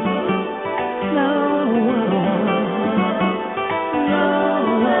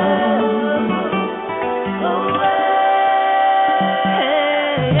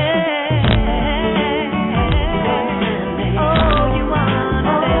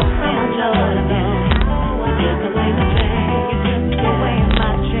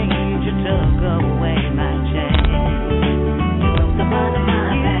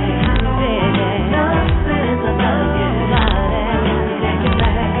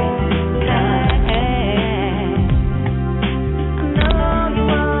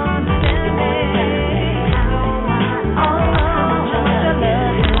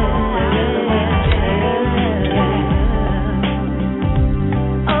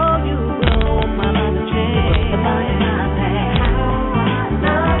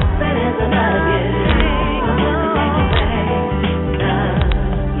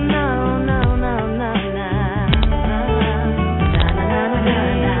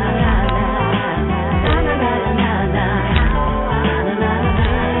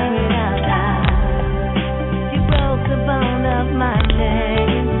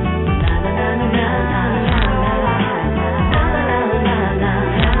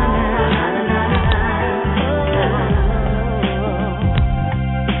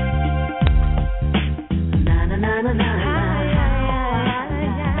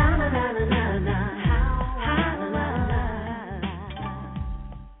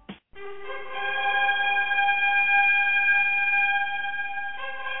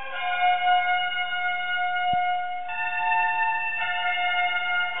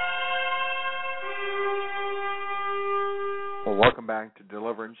 Welcome back to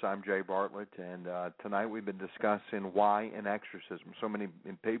Deliverance. I'm Jay Bartlett, and tonight we've been discussing why an exorcism. So many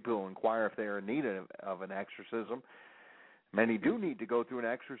people inquire if they are in need of an exorcism. Many do need to go through an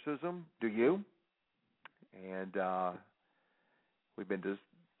exorcism. Do you? And we've been just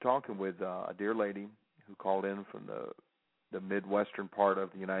talking with a dear lady who called in from the Midwestern part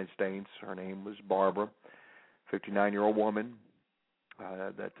of the United States. Her name was Barbara, 59-year-old woman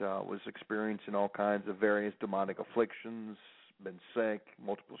that was experiencing all kinds of various demonic afflictions, been sick,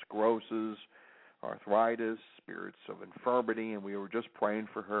 multiple sclerosis, arthritis, spirits of infirmity, and we were just praying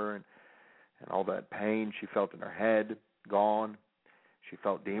for her, and all that pain she felt in her head gone. She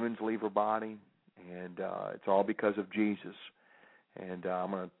felt demons leave her body, and it's all because of Jesus. And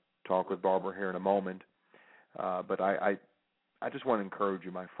I'm going to talk with Barbara here in a moment. But I just want to encourage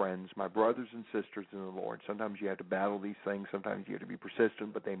you, my friends, my brothers and sisters in the Lord. Sometimes you have to battle these things. Sometimes you have to be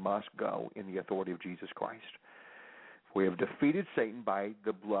persistent, but they must go in the authority of Jesus Christ. We have defeated Satan by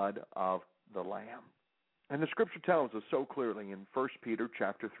the blood of the Lamb. And the Scripture tells us so clearly in 1 Peter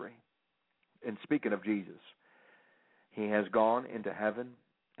chapter 3. And speaking of Jesus, he has gone into heaven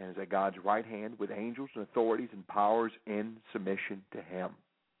and is at God's right hand with angels and authorities and powers in submission to him.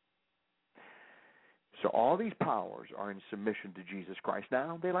 So all these powers are in submission to Jesus Christ.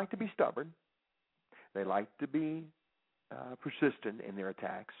 Now, they like to be stubborn. They like to be persistent in their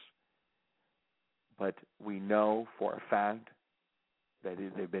attacks. But we know for a fact that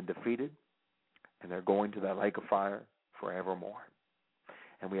they've been defeated, and they're going to that lake of fire forevermore.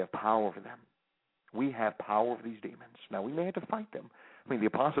 And we have power over them. We have power over these demons. Now, we may have to fight them. I mean, the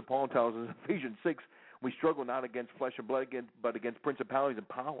Apostle Paul tells us in Ephesians 6, we struggle not against flesh and blood, but against principalities and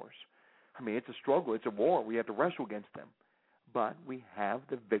powers. I mean, it's a struggle. It's a war. We have to wrestle against them. But we have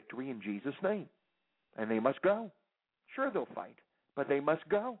the victory in Jesus' name. And they must go. Sure, they'll fight, but they must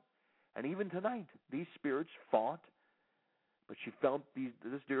go. And even tonight, these spirits fought, but she felt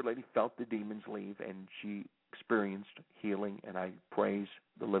this dear lady felt the demons leave, and she experienced healing, and I praise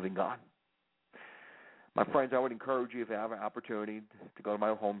the living God. My friends, I would encourage you, if you have an opportunity, to go to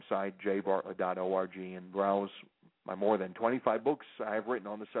my home site, jaybartlett.org, and browse my more than 25 books I have written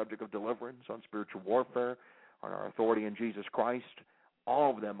on the subject of deliverance, on spiritual warfare, on our authority in Jesus Christ.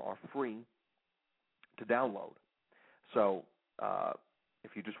 All of them are free to download. So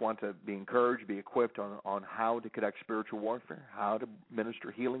if you just want to be encouraged, be equipped on how to conduct spiritual warfare, how to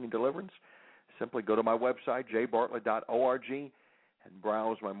minister healing and deliverance, simply go to my website, jaybartlett.org, and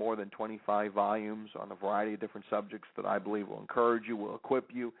browse my more than 25 volumes on a variety of different subjects that I believe will encourage you, will equip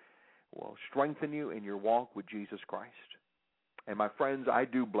you, will strengthen you in your walk with Jesus Christ. And my friends, I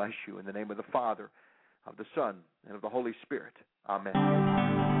do bless you in the name of the Father, of the Son, and of the Holy Spirit. Amen.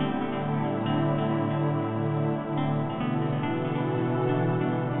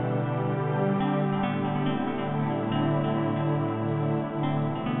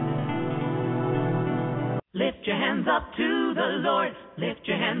 Lift your hands up to the Lord. Lift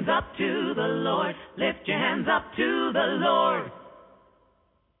your hands up to the Lord. Lift your hands up to the Lord.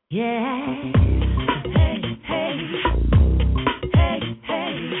 Yeah. Hey, hey. Hey,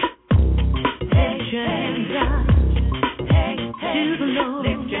 hey. Lift your hands up. Hey, hey. To the Lord.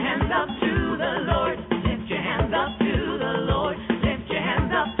 Lift your hands up to the Lord. Lift your hands up to the Lord. Lift your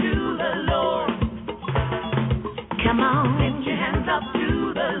hands up to the Lord. Come on. Lift your hands up to